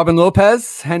Robin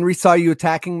Lopez, Henry saw you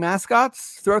attacking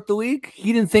mascots throughout the league.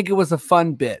 He didn't think it was a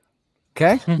fun bit.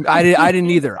 Okay, I didn't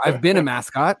either. I've been a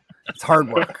mascot. It's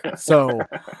hard work. So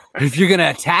if you're gonna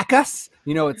attack us,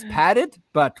 you know it's padded,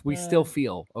 but we still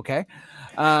feel okay.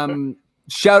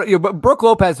 Shout out, but Brooke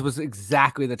Lopez was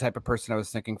exactly the type of person I was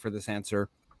thinking for this answer.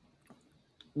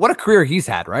 What a career he's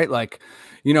had, right? Like,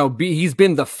 you know, he's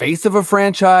been the face of a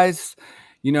franchise.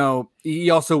 You know, he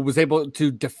also was able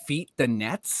to defeat the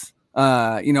Nets,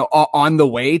 you know, on the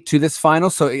way to this final.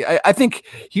 So I think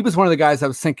he was one of the guys I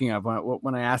was thinking of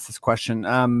when I asked this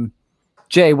question.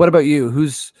 Jay, what about you?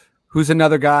 Who's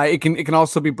another guy? It can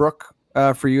also be Brooke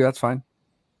for you. That's fine.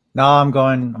 No, I'm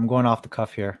going off the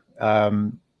cuff here.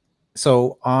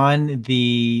 So on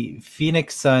the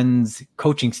Phoenix Suns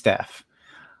coaching staff,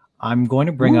 I'm going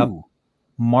to bring up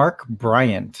Mark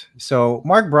Bryant. So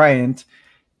Mark Bryant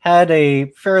had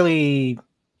a fairly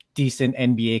decent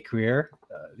NBA career.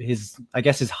 I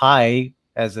guess his high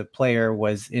as a player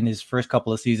was in his first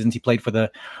couple of seasons. He played for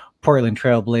the Portland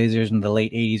Trail Blazers in the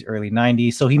late 80s, early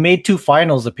 90s. So he made 2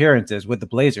 finals appearances with the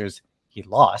Blazers. He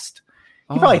lost.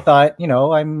 He probably thought, you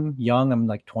know, I'm young. I'm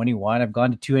like 21. I've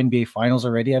gone to 2 NBA finals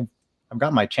already. I've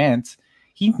got my chance.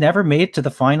 He never made it to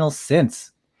the finals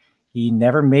since. He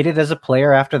never made it as a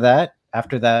player after that.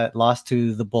 After that loss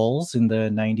to the Bulls in the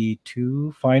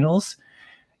 92 finals.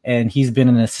 And he's been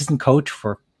an assistant coach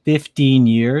for 15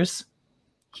 years.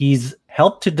 He's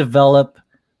helped to develop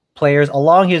players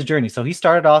along his journey. So he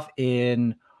started off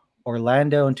in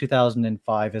Orlando in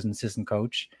 2005 as an assistant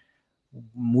coach,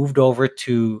 moved over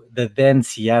to the then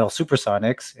Seattle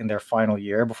Supersonics in their final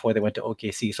year before they went to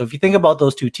OKC. So if you think about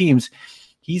those 2 teams,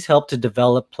 he's helped to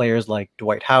develop players like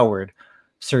Dwight Howard,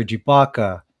 Serge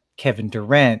Ibaka, Kevin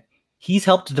Durant. He's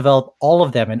helped to develop all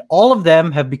of them, and all of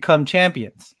them have become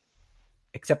champions,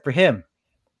 except for him.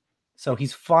 So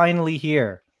he's finally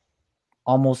here,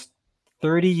 almost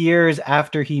 30 years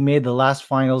after he made the last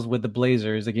finals with the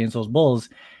Blazers against those Bulls,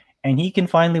 and he can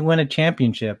finally win a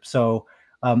championship. So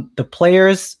the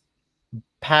players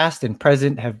past and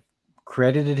present have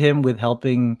credited him with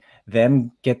helping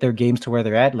them get their games to where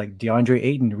they're at. Like DeAndre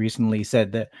Ayton recently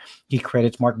said that he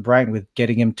credits Mark Bryant with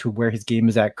getting him to where his game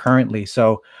is at currently.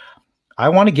 So I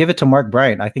want to give it to Mark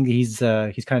Bryant. I think he's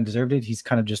kind of deserved it. He's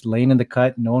kind of just laying in the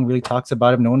cut. No one really talks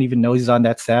about him. No one even knows he's on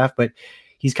that staff, but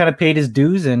he's kind of paid his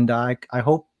dues, and I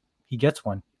hope he gets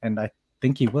one, and I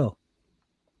think he will.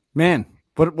 Man,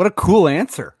 what a cool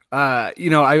answer. You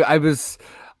know, I was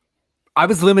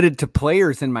limited to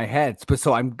players in my head, but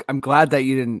so I'm glad that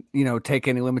you didn't, you know, take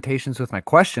any limitations with my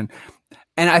question.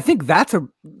 And I think that's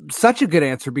such a good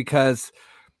answer, because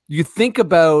you think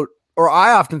about, or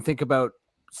I often think about,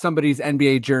 somebody's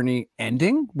NBA journey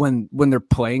ending when their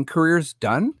playing career's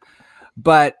done.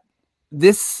 But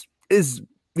this is,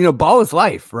 you know, ball is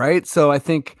life, right? So I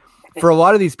think for a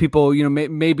lot of these people, you know,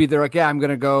 maybe they're like, yeah, I'm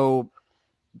going to go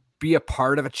be a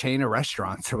part of a chain of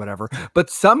restaurants or whatever. But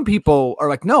some people are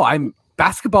like, no,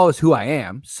 basketball is who I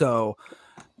am. So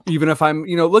even if I'm,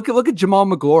 you know, look at Jamal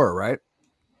McGlure, right?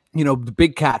 You know, the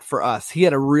big cat for us. He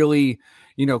had a really,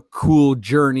 you know, cool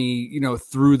journey, you know,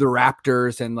 through the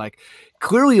Raptors, and like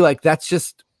clearly, like that's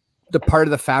just the part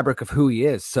of the fabric of who he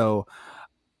is. So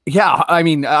yeah, I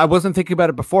mean, I wasn't thinking about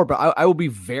it before, but I will be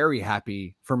very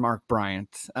happy for Mark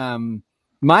Bryant.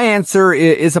 My answer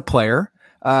is a player.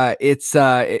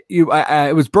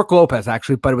 It was Brooke Lopez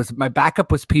actually, but my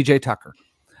backup was PJ Tucker.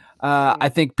 I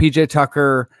think PJ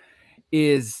Tucker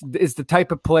is the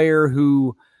type of player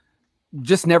who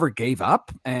just never gave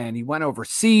up, and he went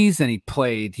overseas and he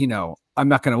played, you know, I'm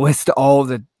not going to list all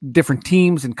the different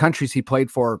teams and countries he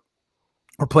played for,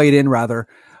 or played in rather,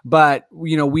 but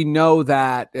you know, we know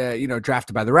that, you know,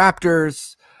 drafted by the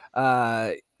Raptors,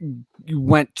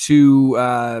 went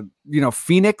to, you know,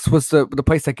 Phoenix was the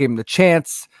place that gave him the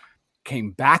chance,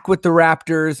 came back with the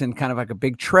Raptors and kind of like a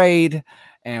big trade,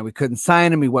 and we couldn't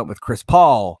sign him. He went with Chris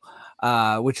Paul,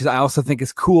 which I also think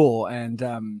is cool.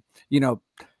 And, you know,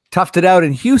 toughed it out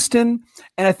in Houston.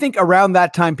 And I think around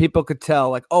that time, people could tell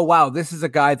like, oh, wow, this is a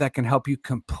guy that can help you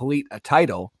complete a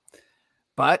title.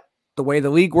 But the way the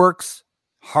league works,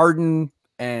 Harden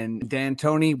and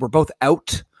D'Antoni were both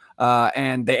out,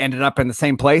 and they ended up in the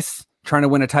same place trying to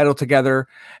win a title together.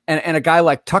 And a guy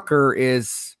like Tucker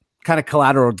is kind of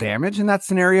collateral damage in that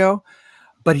scenario,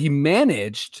 but he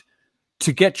managed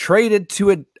to get traded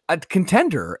to a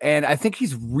contender, and I think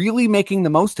he's really making the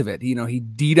most of it. You know, he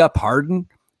D'd up Harden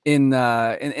in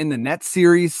the Nets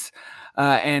series,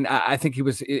 and I think he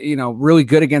was, you know, really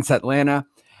good against Atlanta,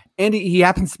 and he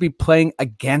happens to be playing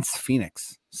against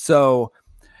Phoenix, so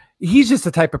he's just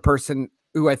the type of person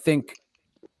who I think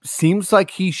seems like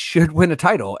he should win a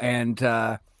title, and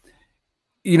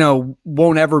you know,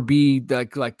 won't ever be a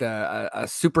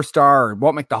superstar, or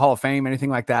won't make the Hall of Fame, anything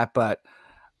like that, but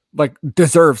like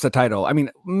deserves a title. I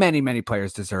mean, many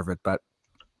players deserve it, but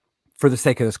for the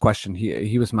sake of this question,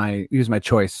 he was my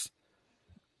choice.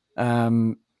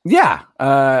 Yeah.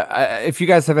 If you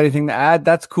guys have anything to add,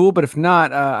 that's cool. But if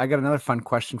not, I got another fun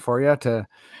question for you to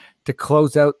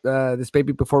close out this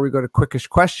baby before we go to Quickish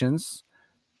Questions.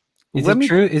 Is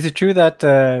it true that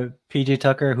PJ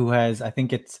Tucker, who has, I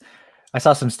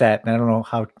saw some stat, and I don't know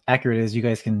how accurate it is. You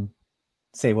guys can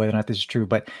say whether or not this is true,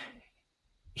 but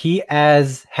he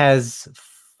has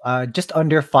just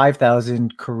under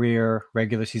 5,000 career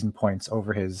regular season points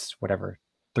over his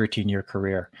 13-year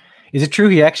career. Is it true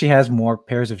he actually has more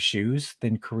pairs of shoes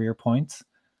than career points?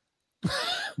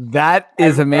 That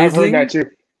is amazing. I've heard that too.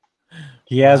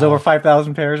 He has over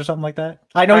 5,000 pairs or something like that.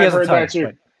 I know he has a ton. That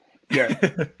too.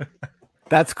 Yeah,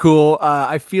 that's cool.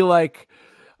 I feel like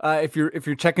if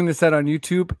you're checking this out on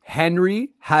YouTube, Henry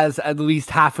has at least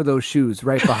half of those shoes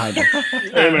right behind him.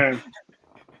 Hey man,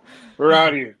 we're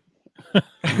out here.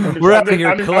 We're out here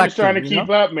I'm collecting. just trying to keep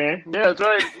up, man. Yeah, that's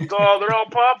right. They're all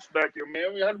pops back there,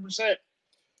 man. We 100%.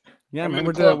 Yeah, man.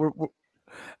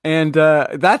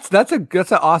 That's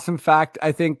an awesome fact.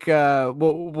 I think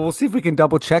we'll see if we can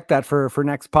double check that for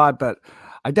next pod. But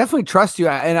I definitely trust you,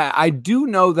 and I do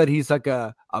know that he's like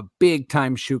a big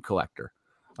time shoe collector.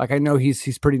 Like I know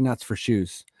he's pretty nuts for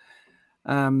shoes.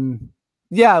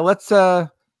 Yeah, let's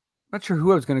not sure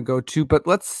who I was going to go to, but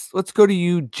let's go to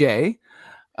you, Jay.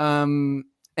 And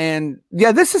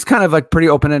yeah, this is kind of like pretty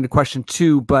open-ended question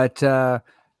too, but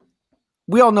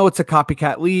we all know it's a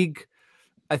copycat league.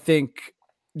 I think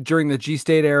during the G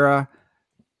State era,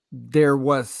 there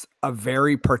was a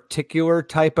very particular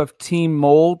type of team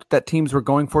mold that teams were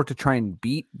going for to try and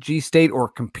beat G State or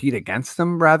compete against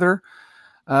them rather.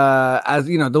 As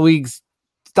you know, the league's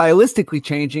stylistically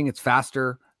changing. It's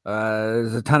faster.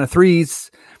 There's a ton of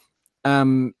threes.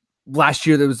 Last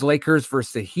year there was Lakers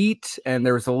versus the Heat, and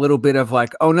there was a little bit of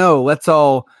like, oh no, let's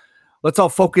all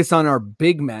focus on our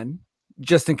big men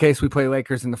just in case we play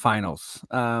Lakers in the finals.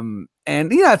 And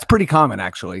yeah, it's pretty common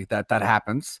actually that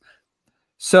happens.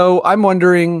 So I'm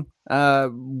wondering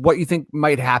what you think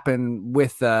might happen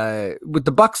with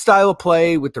the Bucks style of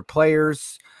play with their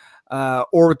players,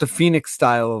 or with the Phoenix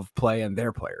style of play and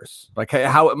their players, like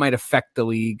how it might affect the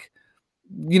league.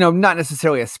 You know, not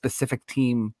necessarily a specific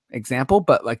team example,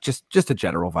 but like just a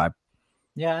general vibe.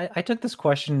 Yeah, I took this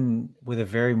question with a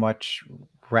very much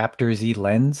Raptors-y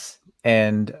lens,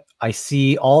 and I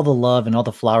see all the love and all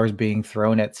the flowers being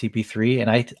thrown at CP3,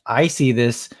 and I see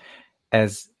this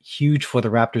as huge for the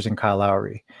Raptors and Kyle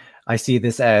Lowry. I see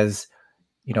this as,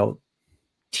 you know,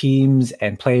 teams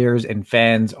and players and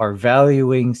fans are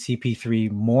valuing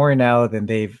CP3 more now than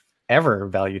they've ever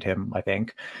valued him, I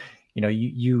think. You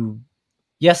know,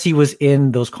 yes, he was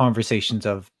in those conversations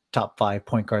of top 5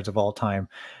 point guards of all time,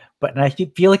 but I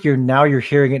feel like you're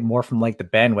hearing it more from like the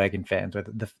bandwagon fans or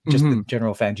the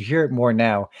general fans. You hear it more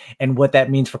now. And what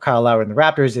that means for Kyle Lowry and the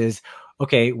Raptors is,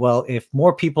 okay, well, if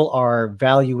more people are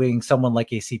valuing someone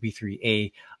like a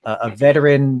CP3, a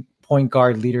veteran point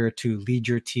guard leader to lead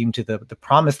your team to the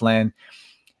promised land,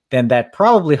 then that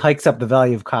probably hikes up the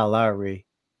value of Kyle Lowry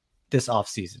this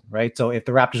offseason, right? So if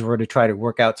the Raptors were to try to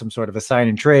work out some sort of a sign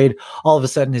and trade, all of a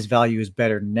sudden his value is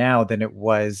better now than it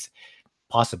was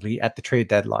possibly at the trade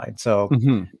deadline. So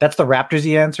that's the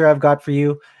Raptors-y answer I've got for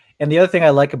you. And the other thing I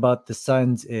like about the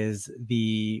Suns is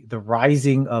the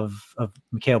rising of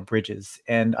Mikal Bridges.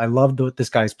 And I love this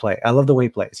guy's play. I love the way he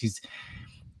plays.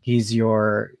 He's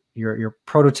your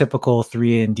prototypical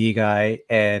 3-and-D guy.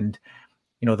 And,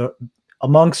 you know,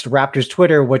 amongst Raptors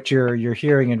Twitter, what you're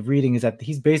hearing and reading is that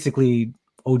he's basically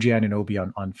OG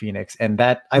Anunoby on Phoenix. And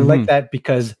that I like that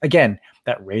because, again,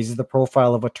 that raises the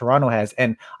profile of what Toronto has.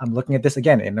 And I'm looking at this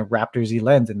again in a Raptors-y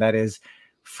lens, and that is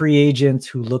free agents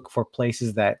who look for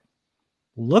places that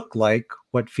look like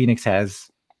what Phoenix has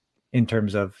in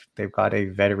terms of they've got a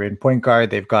veteran point guard,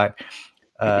 they've got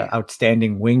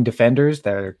outstanding wing defenders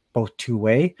that are both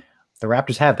two-way. The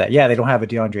Raptors have that. Yeah, they don't have a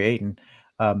DeAndre Ayton,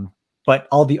 but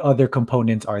all the other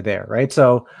components are there, right?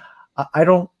 So I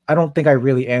don't think I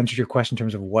really answered your question in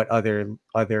terms of what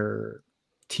other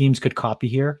teams could copy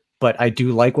here, but I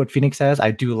do like what Phoenix has.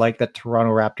 I do like that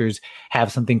Toronto Raptors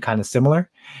have something kind of similar.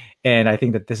 And I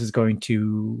think that this is going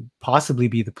to possibly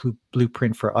be the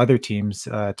blueprint for other teams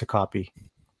to copy.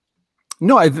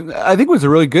 No, I think it was a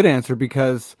really good answer,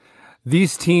 because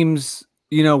these teams,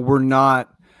 were not,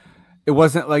 it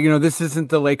wasn't like, this isn't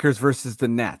the Lakers versus the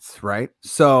Nets, right?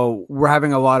 So we're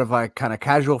having a lot of like kind of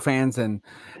casual fans and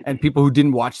people who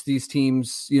didn't watch these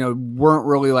teams, weren't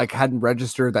really like, hadn't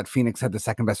registered that Phoenix had the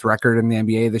second best record in the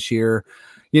NBA this year,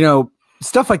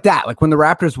 stuff like that. Like when the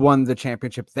Raptors won the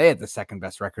championship, they had the second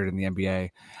best record in the NBA.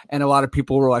 And a lot of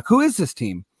people were like, who is this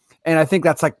team? And I think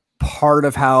that's like part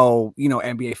of how,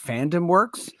 NBA fandom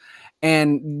works.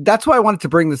 And that's why I wanted to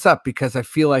bring this up, because I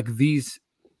feel like these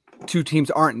two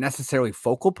teams aren't necessarily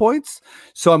focal points.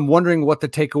 So I'm wondering what the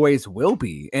takeaways will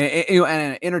be. And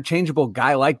an interchangeable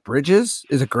guy like Bridges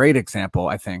is a great example,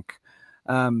 I think.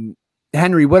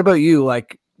 Henry, what about you?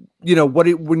 Like,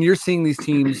 when you're seeing these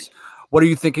teams, what are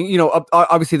you thinking?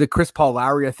 Obviously the Chris Paul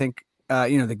Lowry, I think,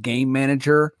 the game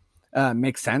manager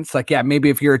makes sense. Like, yeah, maybe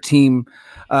if you're a team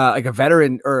like a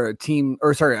veteran or a team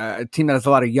that has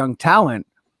a lot of young talent,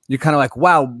 you're kind of like,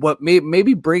 wow, what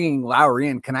maybe bringing Lowry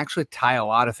in can actually tie a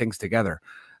lot of things together.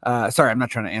 Sorry, I'm not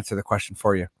trying to answer the question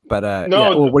for you, but no, yeah,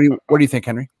 well, what do you think,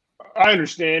 Henry? I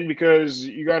understand, because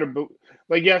you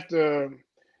have to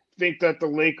think that the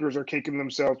Lakers are kicking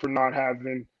themselves for not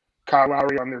having Kyle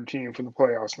Lowry on their team for the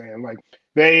playoffs, man. Like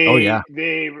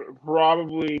they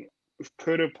probably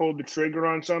could have pulled the trigger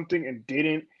on something and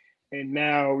didn't, and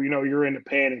now you're in a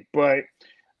panic. But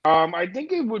I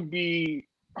think it would be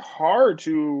hard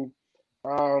to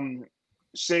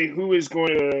say who is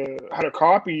going to how to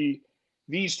copy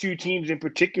these two teams in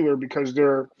particular, because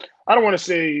I don't want to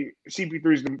say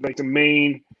CP3 is the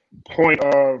main point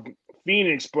of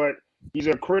Phoenix, but he's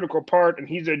a critical part and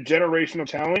he's a generational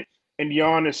talent, and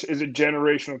Giannis is a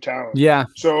generational talent. Yeah.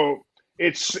 So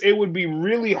it would be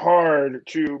really hard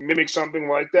to mimic something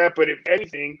like that. But if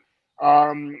anything,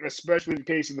 especially in the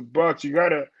case of the Bucks, you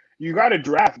gotta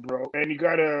draft, bro, and you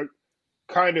gotta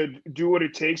kind of do what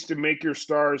it takes to make your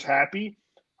stars happy.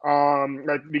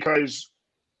 Because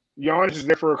Giannis is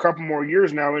there for a couple more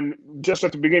years now, and just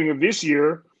at the beginning of this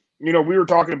year, we were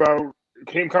talking about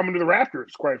him coming to the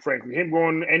Raptors, quite frankly, him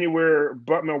going anywhere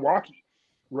but Milwaukee,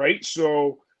 right?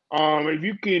 So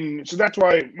so that's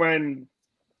why when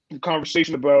the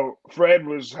conversation about Fred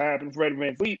was happening, Fred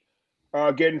VanVleet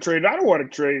getting traded, I don't want to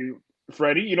trade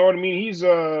Freddie. You know what I mean? He's I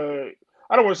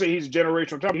don't want to say he's a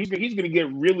generational talent. He's going to get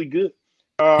really good.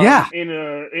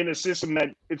 In a system that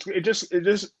it just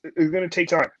is going to take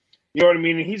time. You know what I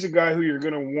mean? And he's a guy who you're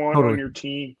going to want on your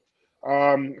team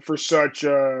for such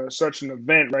an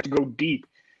event, right? To go deep.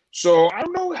 So I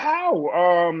don't know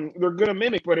how they're going to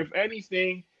mimic, but if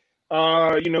anything,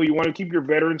 you want to keep your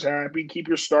veterans happy, keep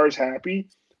your stars happy,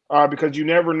 because you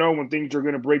never know when things are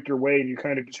going to break your way, and you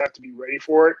kind of just have to be ready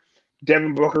for it.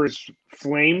 Devin Booker is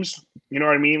flames. You know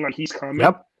what I mean? Like, he's coming.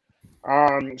 Yep.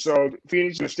 So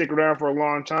Phoenix is going to stick around for a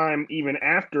long time, even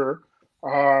after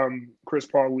Chris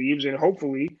Paul leaves, and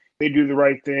hopefully they do the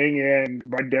right thing and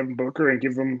buy Devin Booker and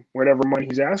give him whatever money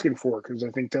he's asking for, because I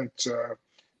think that's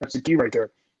the key right there.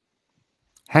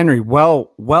 Henry,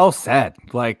 well said.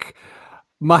 Like,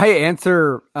 my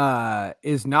answer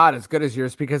is not as good as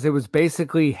yours, because it was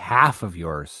basically half of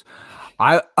yours.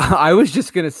 I was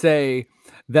just going to say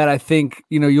that I think,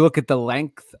 you look at the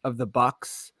length of the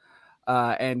Bucks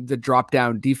and the drop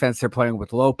down defense they're playing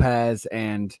with Lopez,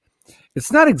 and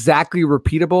it's not exactly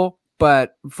repeatable,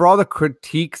 but for all the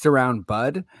critiques around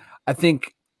Bud, I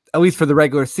think at least for the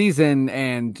regular season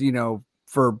and,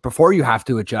 for before you have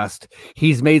to adjust,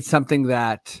 he's made something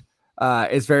that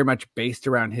is very much based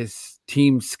around his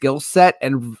team skill set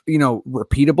and,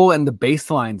 repeatable, and the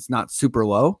baseline's not super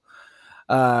low.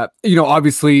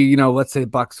 Obviously, let's say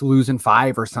Bucks losing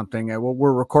 5 or something.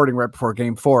 We're recording right before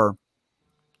game 4.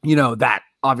 That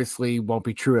obviously won't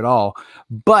be true at all.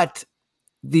 But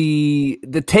the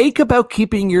take about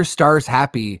keeping your stars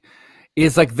happy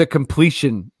is like the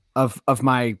completion of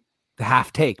my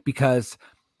half take, because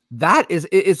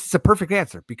it's a perfect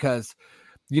answer, because,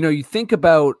 you think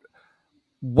about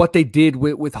what they did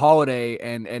with Holiday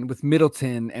and with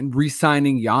Middleton and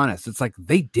re-signing Giannis. It's like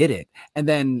they did it. And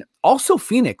then also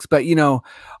Phoenix, but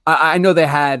I know they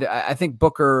had, I think,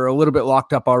 Booker a little bit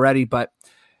locked up already, but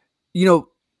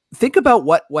think about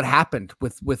what happened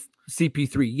with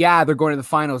CP3. Yeah, they're going to the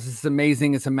finals. This is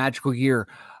amazing. It's a magical year.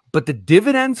 But the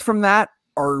dividends from that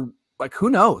are like,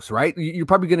 who knows, right? You're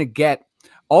probably going to get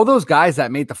all those guys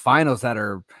that made the finals that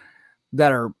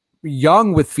are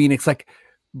young with Phoenix. Like,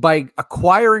 by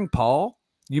acquiring Paul,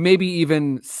 you maybe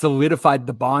even solidified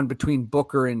the bond between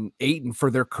Booker and Ayton for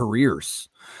their careers.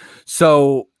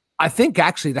 So I think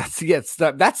actually that's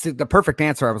the perfect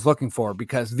answer I was looking for,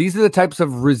 because these are the types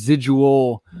of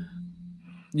residual,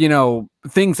 you know,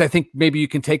 things I think maybe you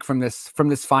can take from this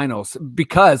finals.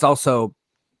 Because also,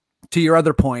 to your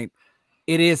other point,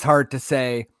 it is hard to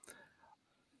say,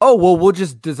 oh, well, we'll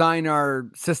just design our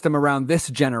system around this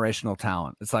generational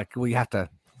talent. It's like, well, you have to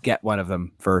get one of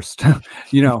them first,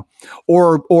 you know,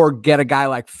 or get a guy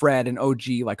like Fred and OG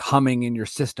like humming in your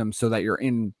system so that you're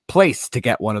in place to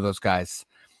get one of those guys.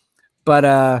 But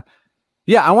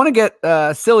yeah, I want to get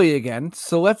silly again.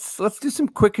 So let's do some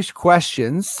quickish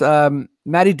questions.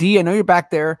 Matty D, I know you're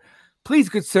back there. Please,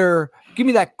 good sir, give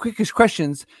me that quickish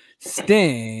questions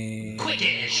sting.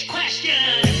 Quickish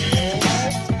Questions.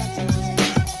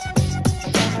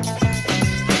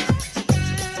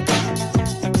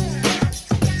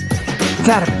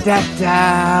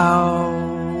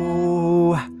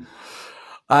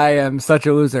 I am such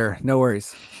a loser. No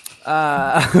worries.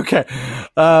 Okay.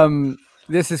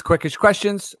 This is quickish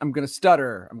questions. I'm going to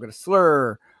stutter. I'm going to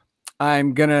slur.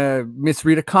 I'm going to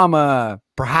misread a comma.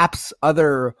 Perhaps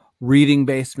other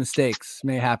reading-based mistakes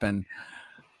may happen.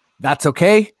 That's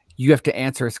okay. You have to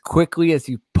answer as quickly as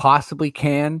you possibly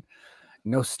can.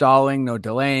 No stalling, no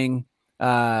delaying.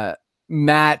 Matt,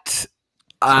 as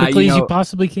quickly as you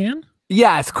possibly can?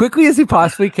 Yeah, as quickly as he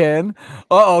possibly can.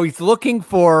 Uh-oh, he's looking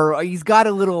for, he's got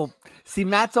a little, see,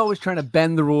 Matt's always trying to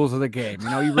bend the rules of the game. You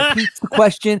know, he repeats the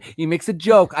question, he makes a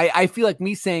joke. I feel like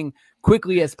me saying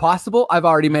quickly as possible, I've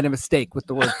already made a mistake with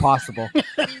the word possible.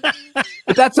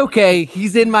 But that's okay.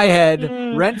 He's in my head,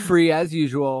 rent-free as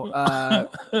usual.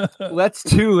 Let's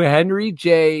do Henry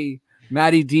J,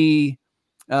 Matty D.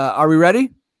 Are we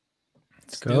ready?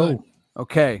 Let's go.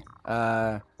 Okay.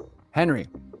 Henry.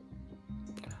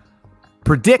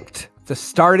 Predict the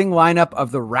starting lineup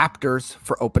of the Raptors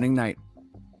for opening night.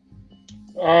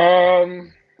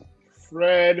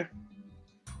 Fred.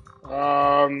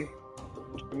 And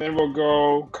then we'll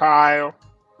go Kyle.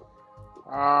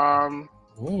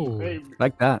 Maybe,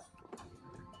 Like that.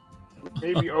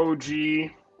 maybe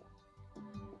OG.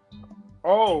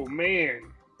 Oh man,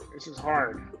 this is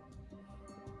hard.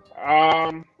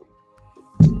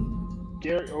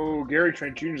 Gary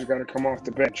Trent Jr. is gonna come off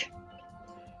the bench.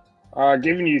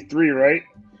 Giving you 3, right?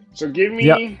 So give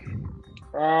me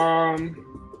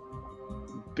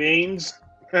Baines.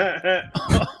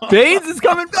 Baines is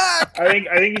coming back. I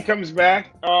think he comes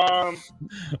back. And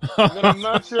then I'm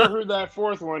not sure who that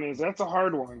 4th one is. That's a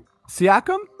hard one.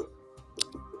 Siakam?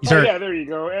 He's hurt. Yeah, there you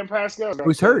go. And Pascal.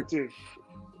 Who's hurt? Too.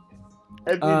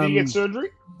 And did he get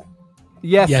surgery?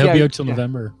 Yes. Yeah, he'll be out till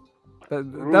November.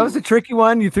 That was a tricky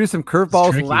one. You threw some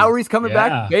curveballs. tricky. Lowry's coming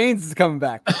back. Baines is coming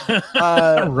back.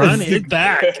 Run it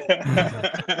back.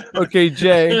 Okay,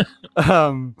 Jay.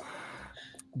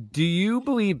 Do you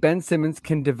believe Ben Simmons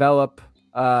can develop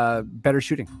better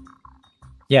shooting?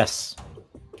 Yes.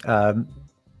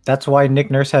 That's why Nick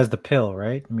Nurse has the pill,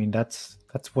 right? I mean, that's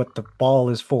what the ball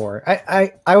is for.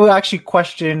 I will actually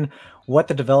question what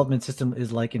the development system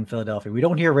is like in Philadelphia. We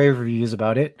don't hear rave reviews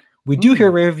about it. We do hear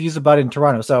rave reviews about it in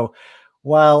Toronto. So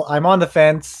while I'm on the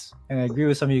fence, and I agree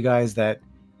with some of you guys that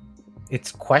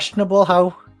it's questionable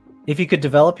how, if he could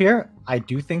develop here, I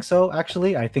do think so,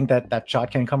 actually. I think that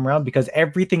shot can come around because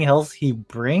everything else he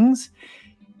brings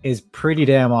is pretty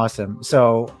damn awesome.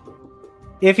 So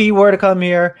if he were to come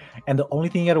here and the only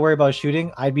thing you got to worry about is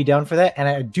shooting, I'd be down for that. And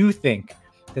I do think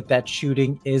that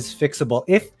shooting is fixable.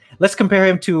 Let's compare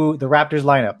him to the Raptors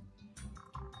lineup.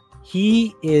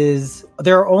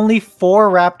 There are only 4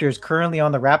 Raptors currently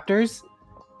on the Raptors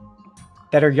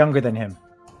that are younger than him.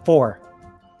 4.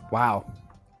 Wow.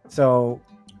 So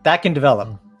that can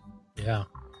develop. Yeah.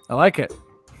 I like it.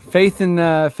 Faith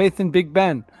in Big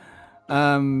Ben.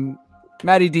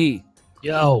 Matty D.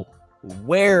 Yo.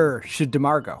 Where should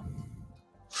DeMar go?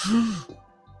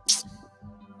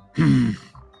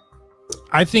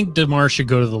 I think DeMar should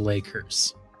go to the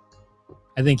Lakers.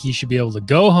 I think he should be able to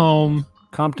go home.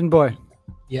 Compton boy.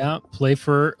 Yeah, play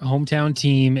for hometown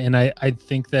team, and I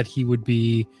think that he'd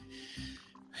be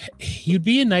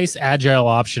a nice agile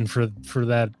option for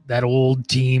that old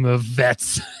team of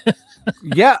vets.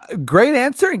 Yeah, great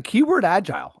answer and keyword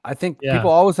agile. I think people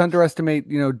always underestimate,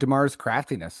 DeMar's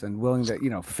craftiness and willing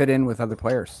to, fit in with other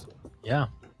players. Yeah.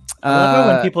 I love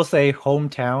when people say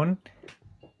hometown,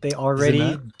 they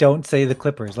already don't say the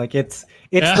Clippers. Like it's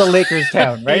the Lakers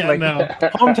town, right?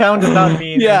 Hometown does not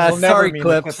mean sorry, mean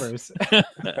Clips. Clippers.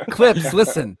 Clips,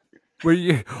 listen.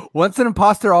 Once an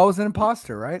imposter, always an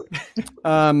imposter, right?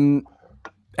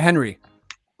 Henry,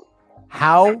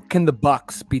 how can the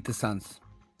Bucks beat the Suns?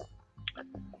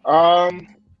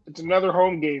 It's another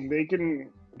home game. They can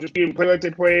just play like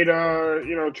they played,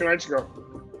 2 nights ago,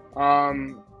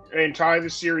 and tie the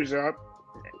series up.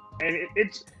 And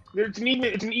it's an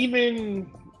even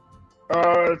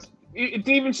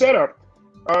setup.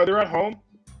 They're at home.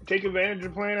 Take advantage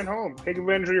of playing at home. Take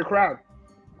advantage of your crowd,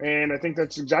 and I think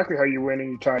that's exactly how you win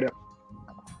and you tie it up.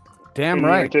 Damn and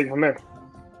right. Take it from there.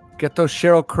 Get those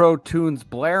Sheryl Crow tunes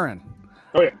blaring.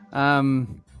 Oh yeah.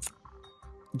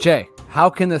 Jay, how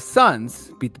can the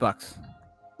Suns beat the Bucks?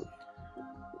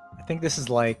 I think this is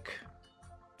like,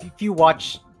 if you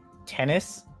watch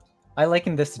tennis, I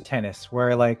liken this to tennis,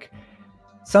 where like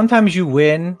sometimes you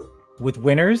win with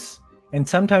winners and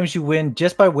sometimes you win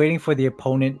just by waiting for the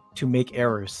opponent to make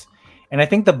errors. And I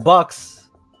think the Bucks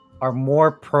are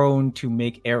more prone to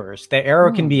make errors. The error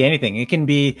can be anything. It can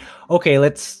be, okay,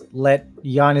 let's let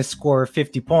Giannis score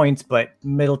 50 points, but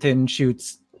Middleton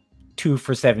shoots 2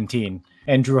 for 17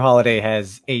 and Drew Holiday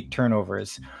has 8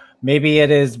 turnovers. Maybe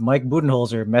it is Mike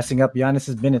Budenholzer messing up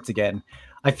Giannis's minutes again.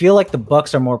 I feel like the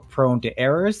Bucks are more prone to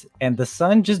errors, and the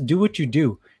Sun just do what you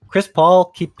do. Chris Paul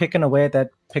keep picking away at that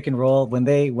pick and roll. When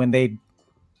they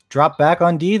drop back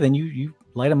on D, then you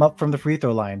light them up from the free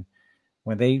throw line.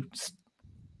 When they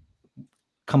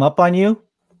come up on you,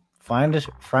 find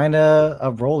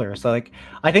a roller. So like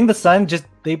I think the Sun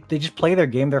they just play their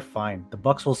game. They're fine. The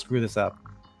Bucks will screw this up.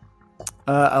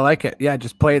 I like it. Yeah,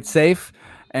 just play it safe.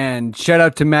 And shout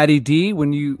out to Matty D.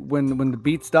 When the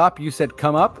beat stopped, you said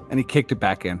come up, and he kicked it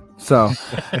back in. So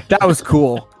that was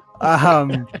cool.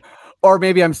 Or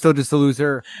maybe I'm still just a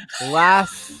loser.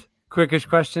 Last quickish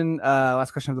question.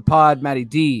 Last question of the pod. Matty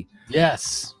D.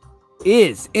 Yes.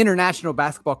 Is international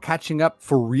basketball catching up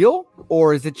for real,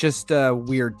 or is it just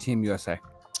weird Team USA?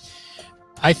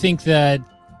 I think that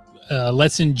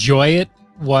let's enjoy it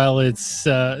while it's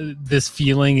this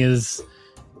feeling is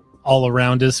all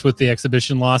around us with the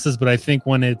exhibition losses. But I think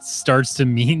when it starts to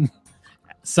mean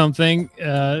something,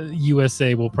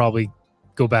 USA will probably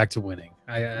go back to winning.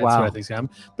 That's what I think's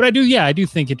happening. But I do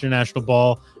think international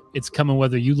ball, it's coming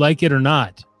whether you like it or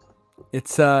not.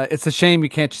 It's a shame you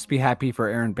can't just be happy for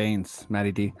Aaron Baines,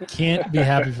 Matty D. Can't be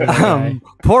happy for that guy.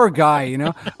 Poor guy, you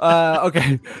know.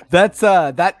 Okay, that's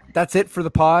it for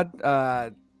the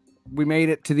pod. We made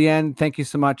it to the end. Thank you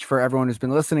so much for everyone who's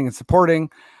been listening and supporting,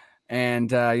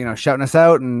 and shouting us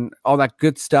out and all that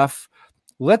good stuff.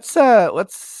 Let's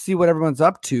see what everyone's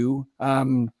up to.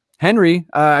 Henry,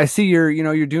 I see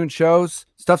you're doing shows.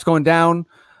 Stuff's going down.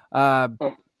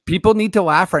 People need to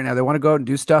laugh right now. They want to go out and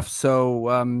do stuff.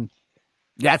 So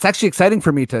yeah, it's actually exciting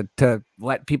for me to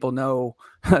let people know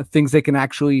things they can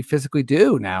actually physically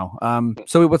do now.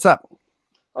 So what's up?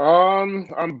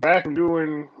 I'm back.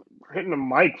 I'm hitting the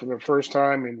mic for the first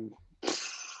time in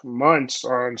months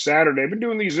on Saturday. I've been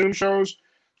doing these Zoom shows.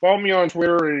 Follow me on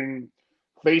Twitter and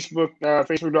Facebook,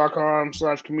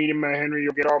 facebook.com/comedian Matt Henry.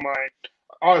 You'll get all my,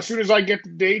 as soon as I get the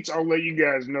dates, I'll let you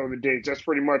guys know the dates. That's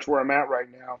pretty much where I'm at right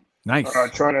now. Nice.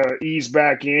 Trying to ease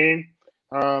back in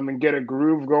and get a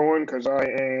groove going because I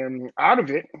am out of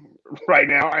it right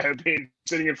now. I have been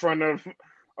sitting in front of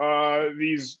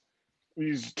these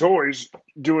toys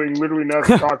doing literally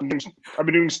nothing. Talking. I've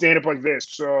been doing stand-up like this.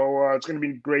 So it's going to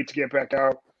be great to get back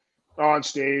out on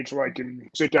stage so I can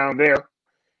sit down there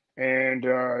and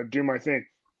do my thing.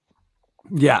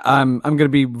 Yeah, I'm going to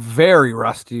be very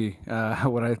rusty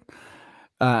when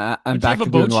I'm back. You have a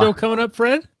boat show coming up,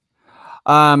 Fred?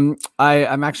 I'm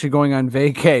actually going on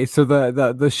vacay, so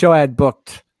the show I had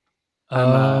booked,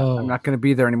 I'm not going to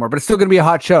be there anymore, but it's still going to be a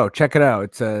hot show. Check it out.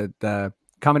 It's the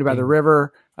Comedy by the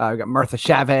River. We got Martha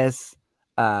Chavez,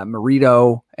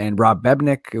 Marito, and Rob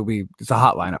Bebnick. It's a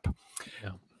hot lineup.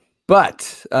 Yeah.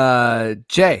 But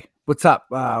Jay, what's up?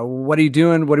 What are you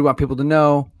doing? What do you want people to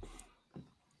know?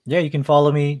 Yeah, you can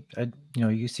follow me.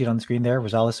 You see it on the screen there,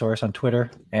 Rosales on Twitter,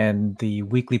 and the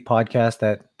weekly podcast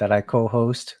that I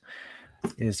co-host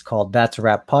is called That's a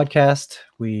Wrap Podcast.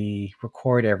 We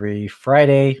record every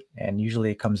Friday, and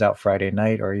usually it comes out Friday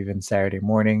night or even Saturday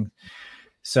morning.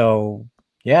 So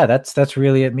yeah, that's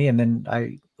really at me. And then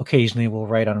I occasionally will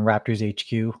write on Raptors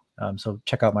HQ. So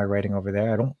check out my writing over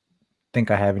there. I don't think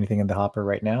I have anything in the hopper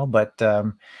right now, but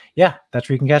yeah, that's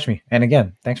where you can catch me. And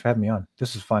again, thanks for having me on.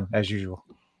 This is fun as usual.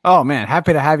 Oh man,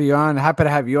 happy to have you on. Happy to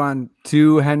have you on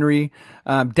too, Henry.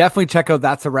 Definitely check out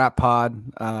That's a Wrap Pod.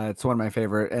 It's one of my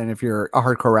favorite. And if you're a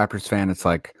hardcore Raptors fan, it's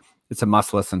a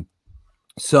must listen.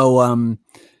 So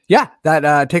yeah,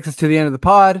 that takes us to the end of the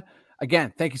pod.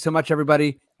 Again, thank you so much,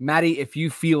 everybody. Maddie, if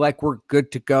you feel like we're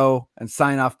good to go and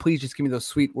sign off, please just give me those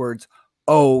sweet words.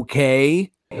 Okay.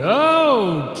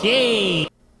 Okay.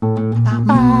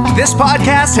 This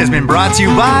podcast has been brought to you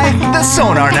by the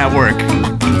Sonar Network.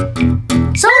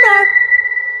 Sonar!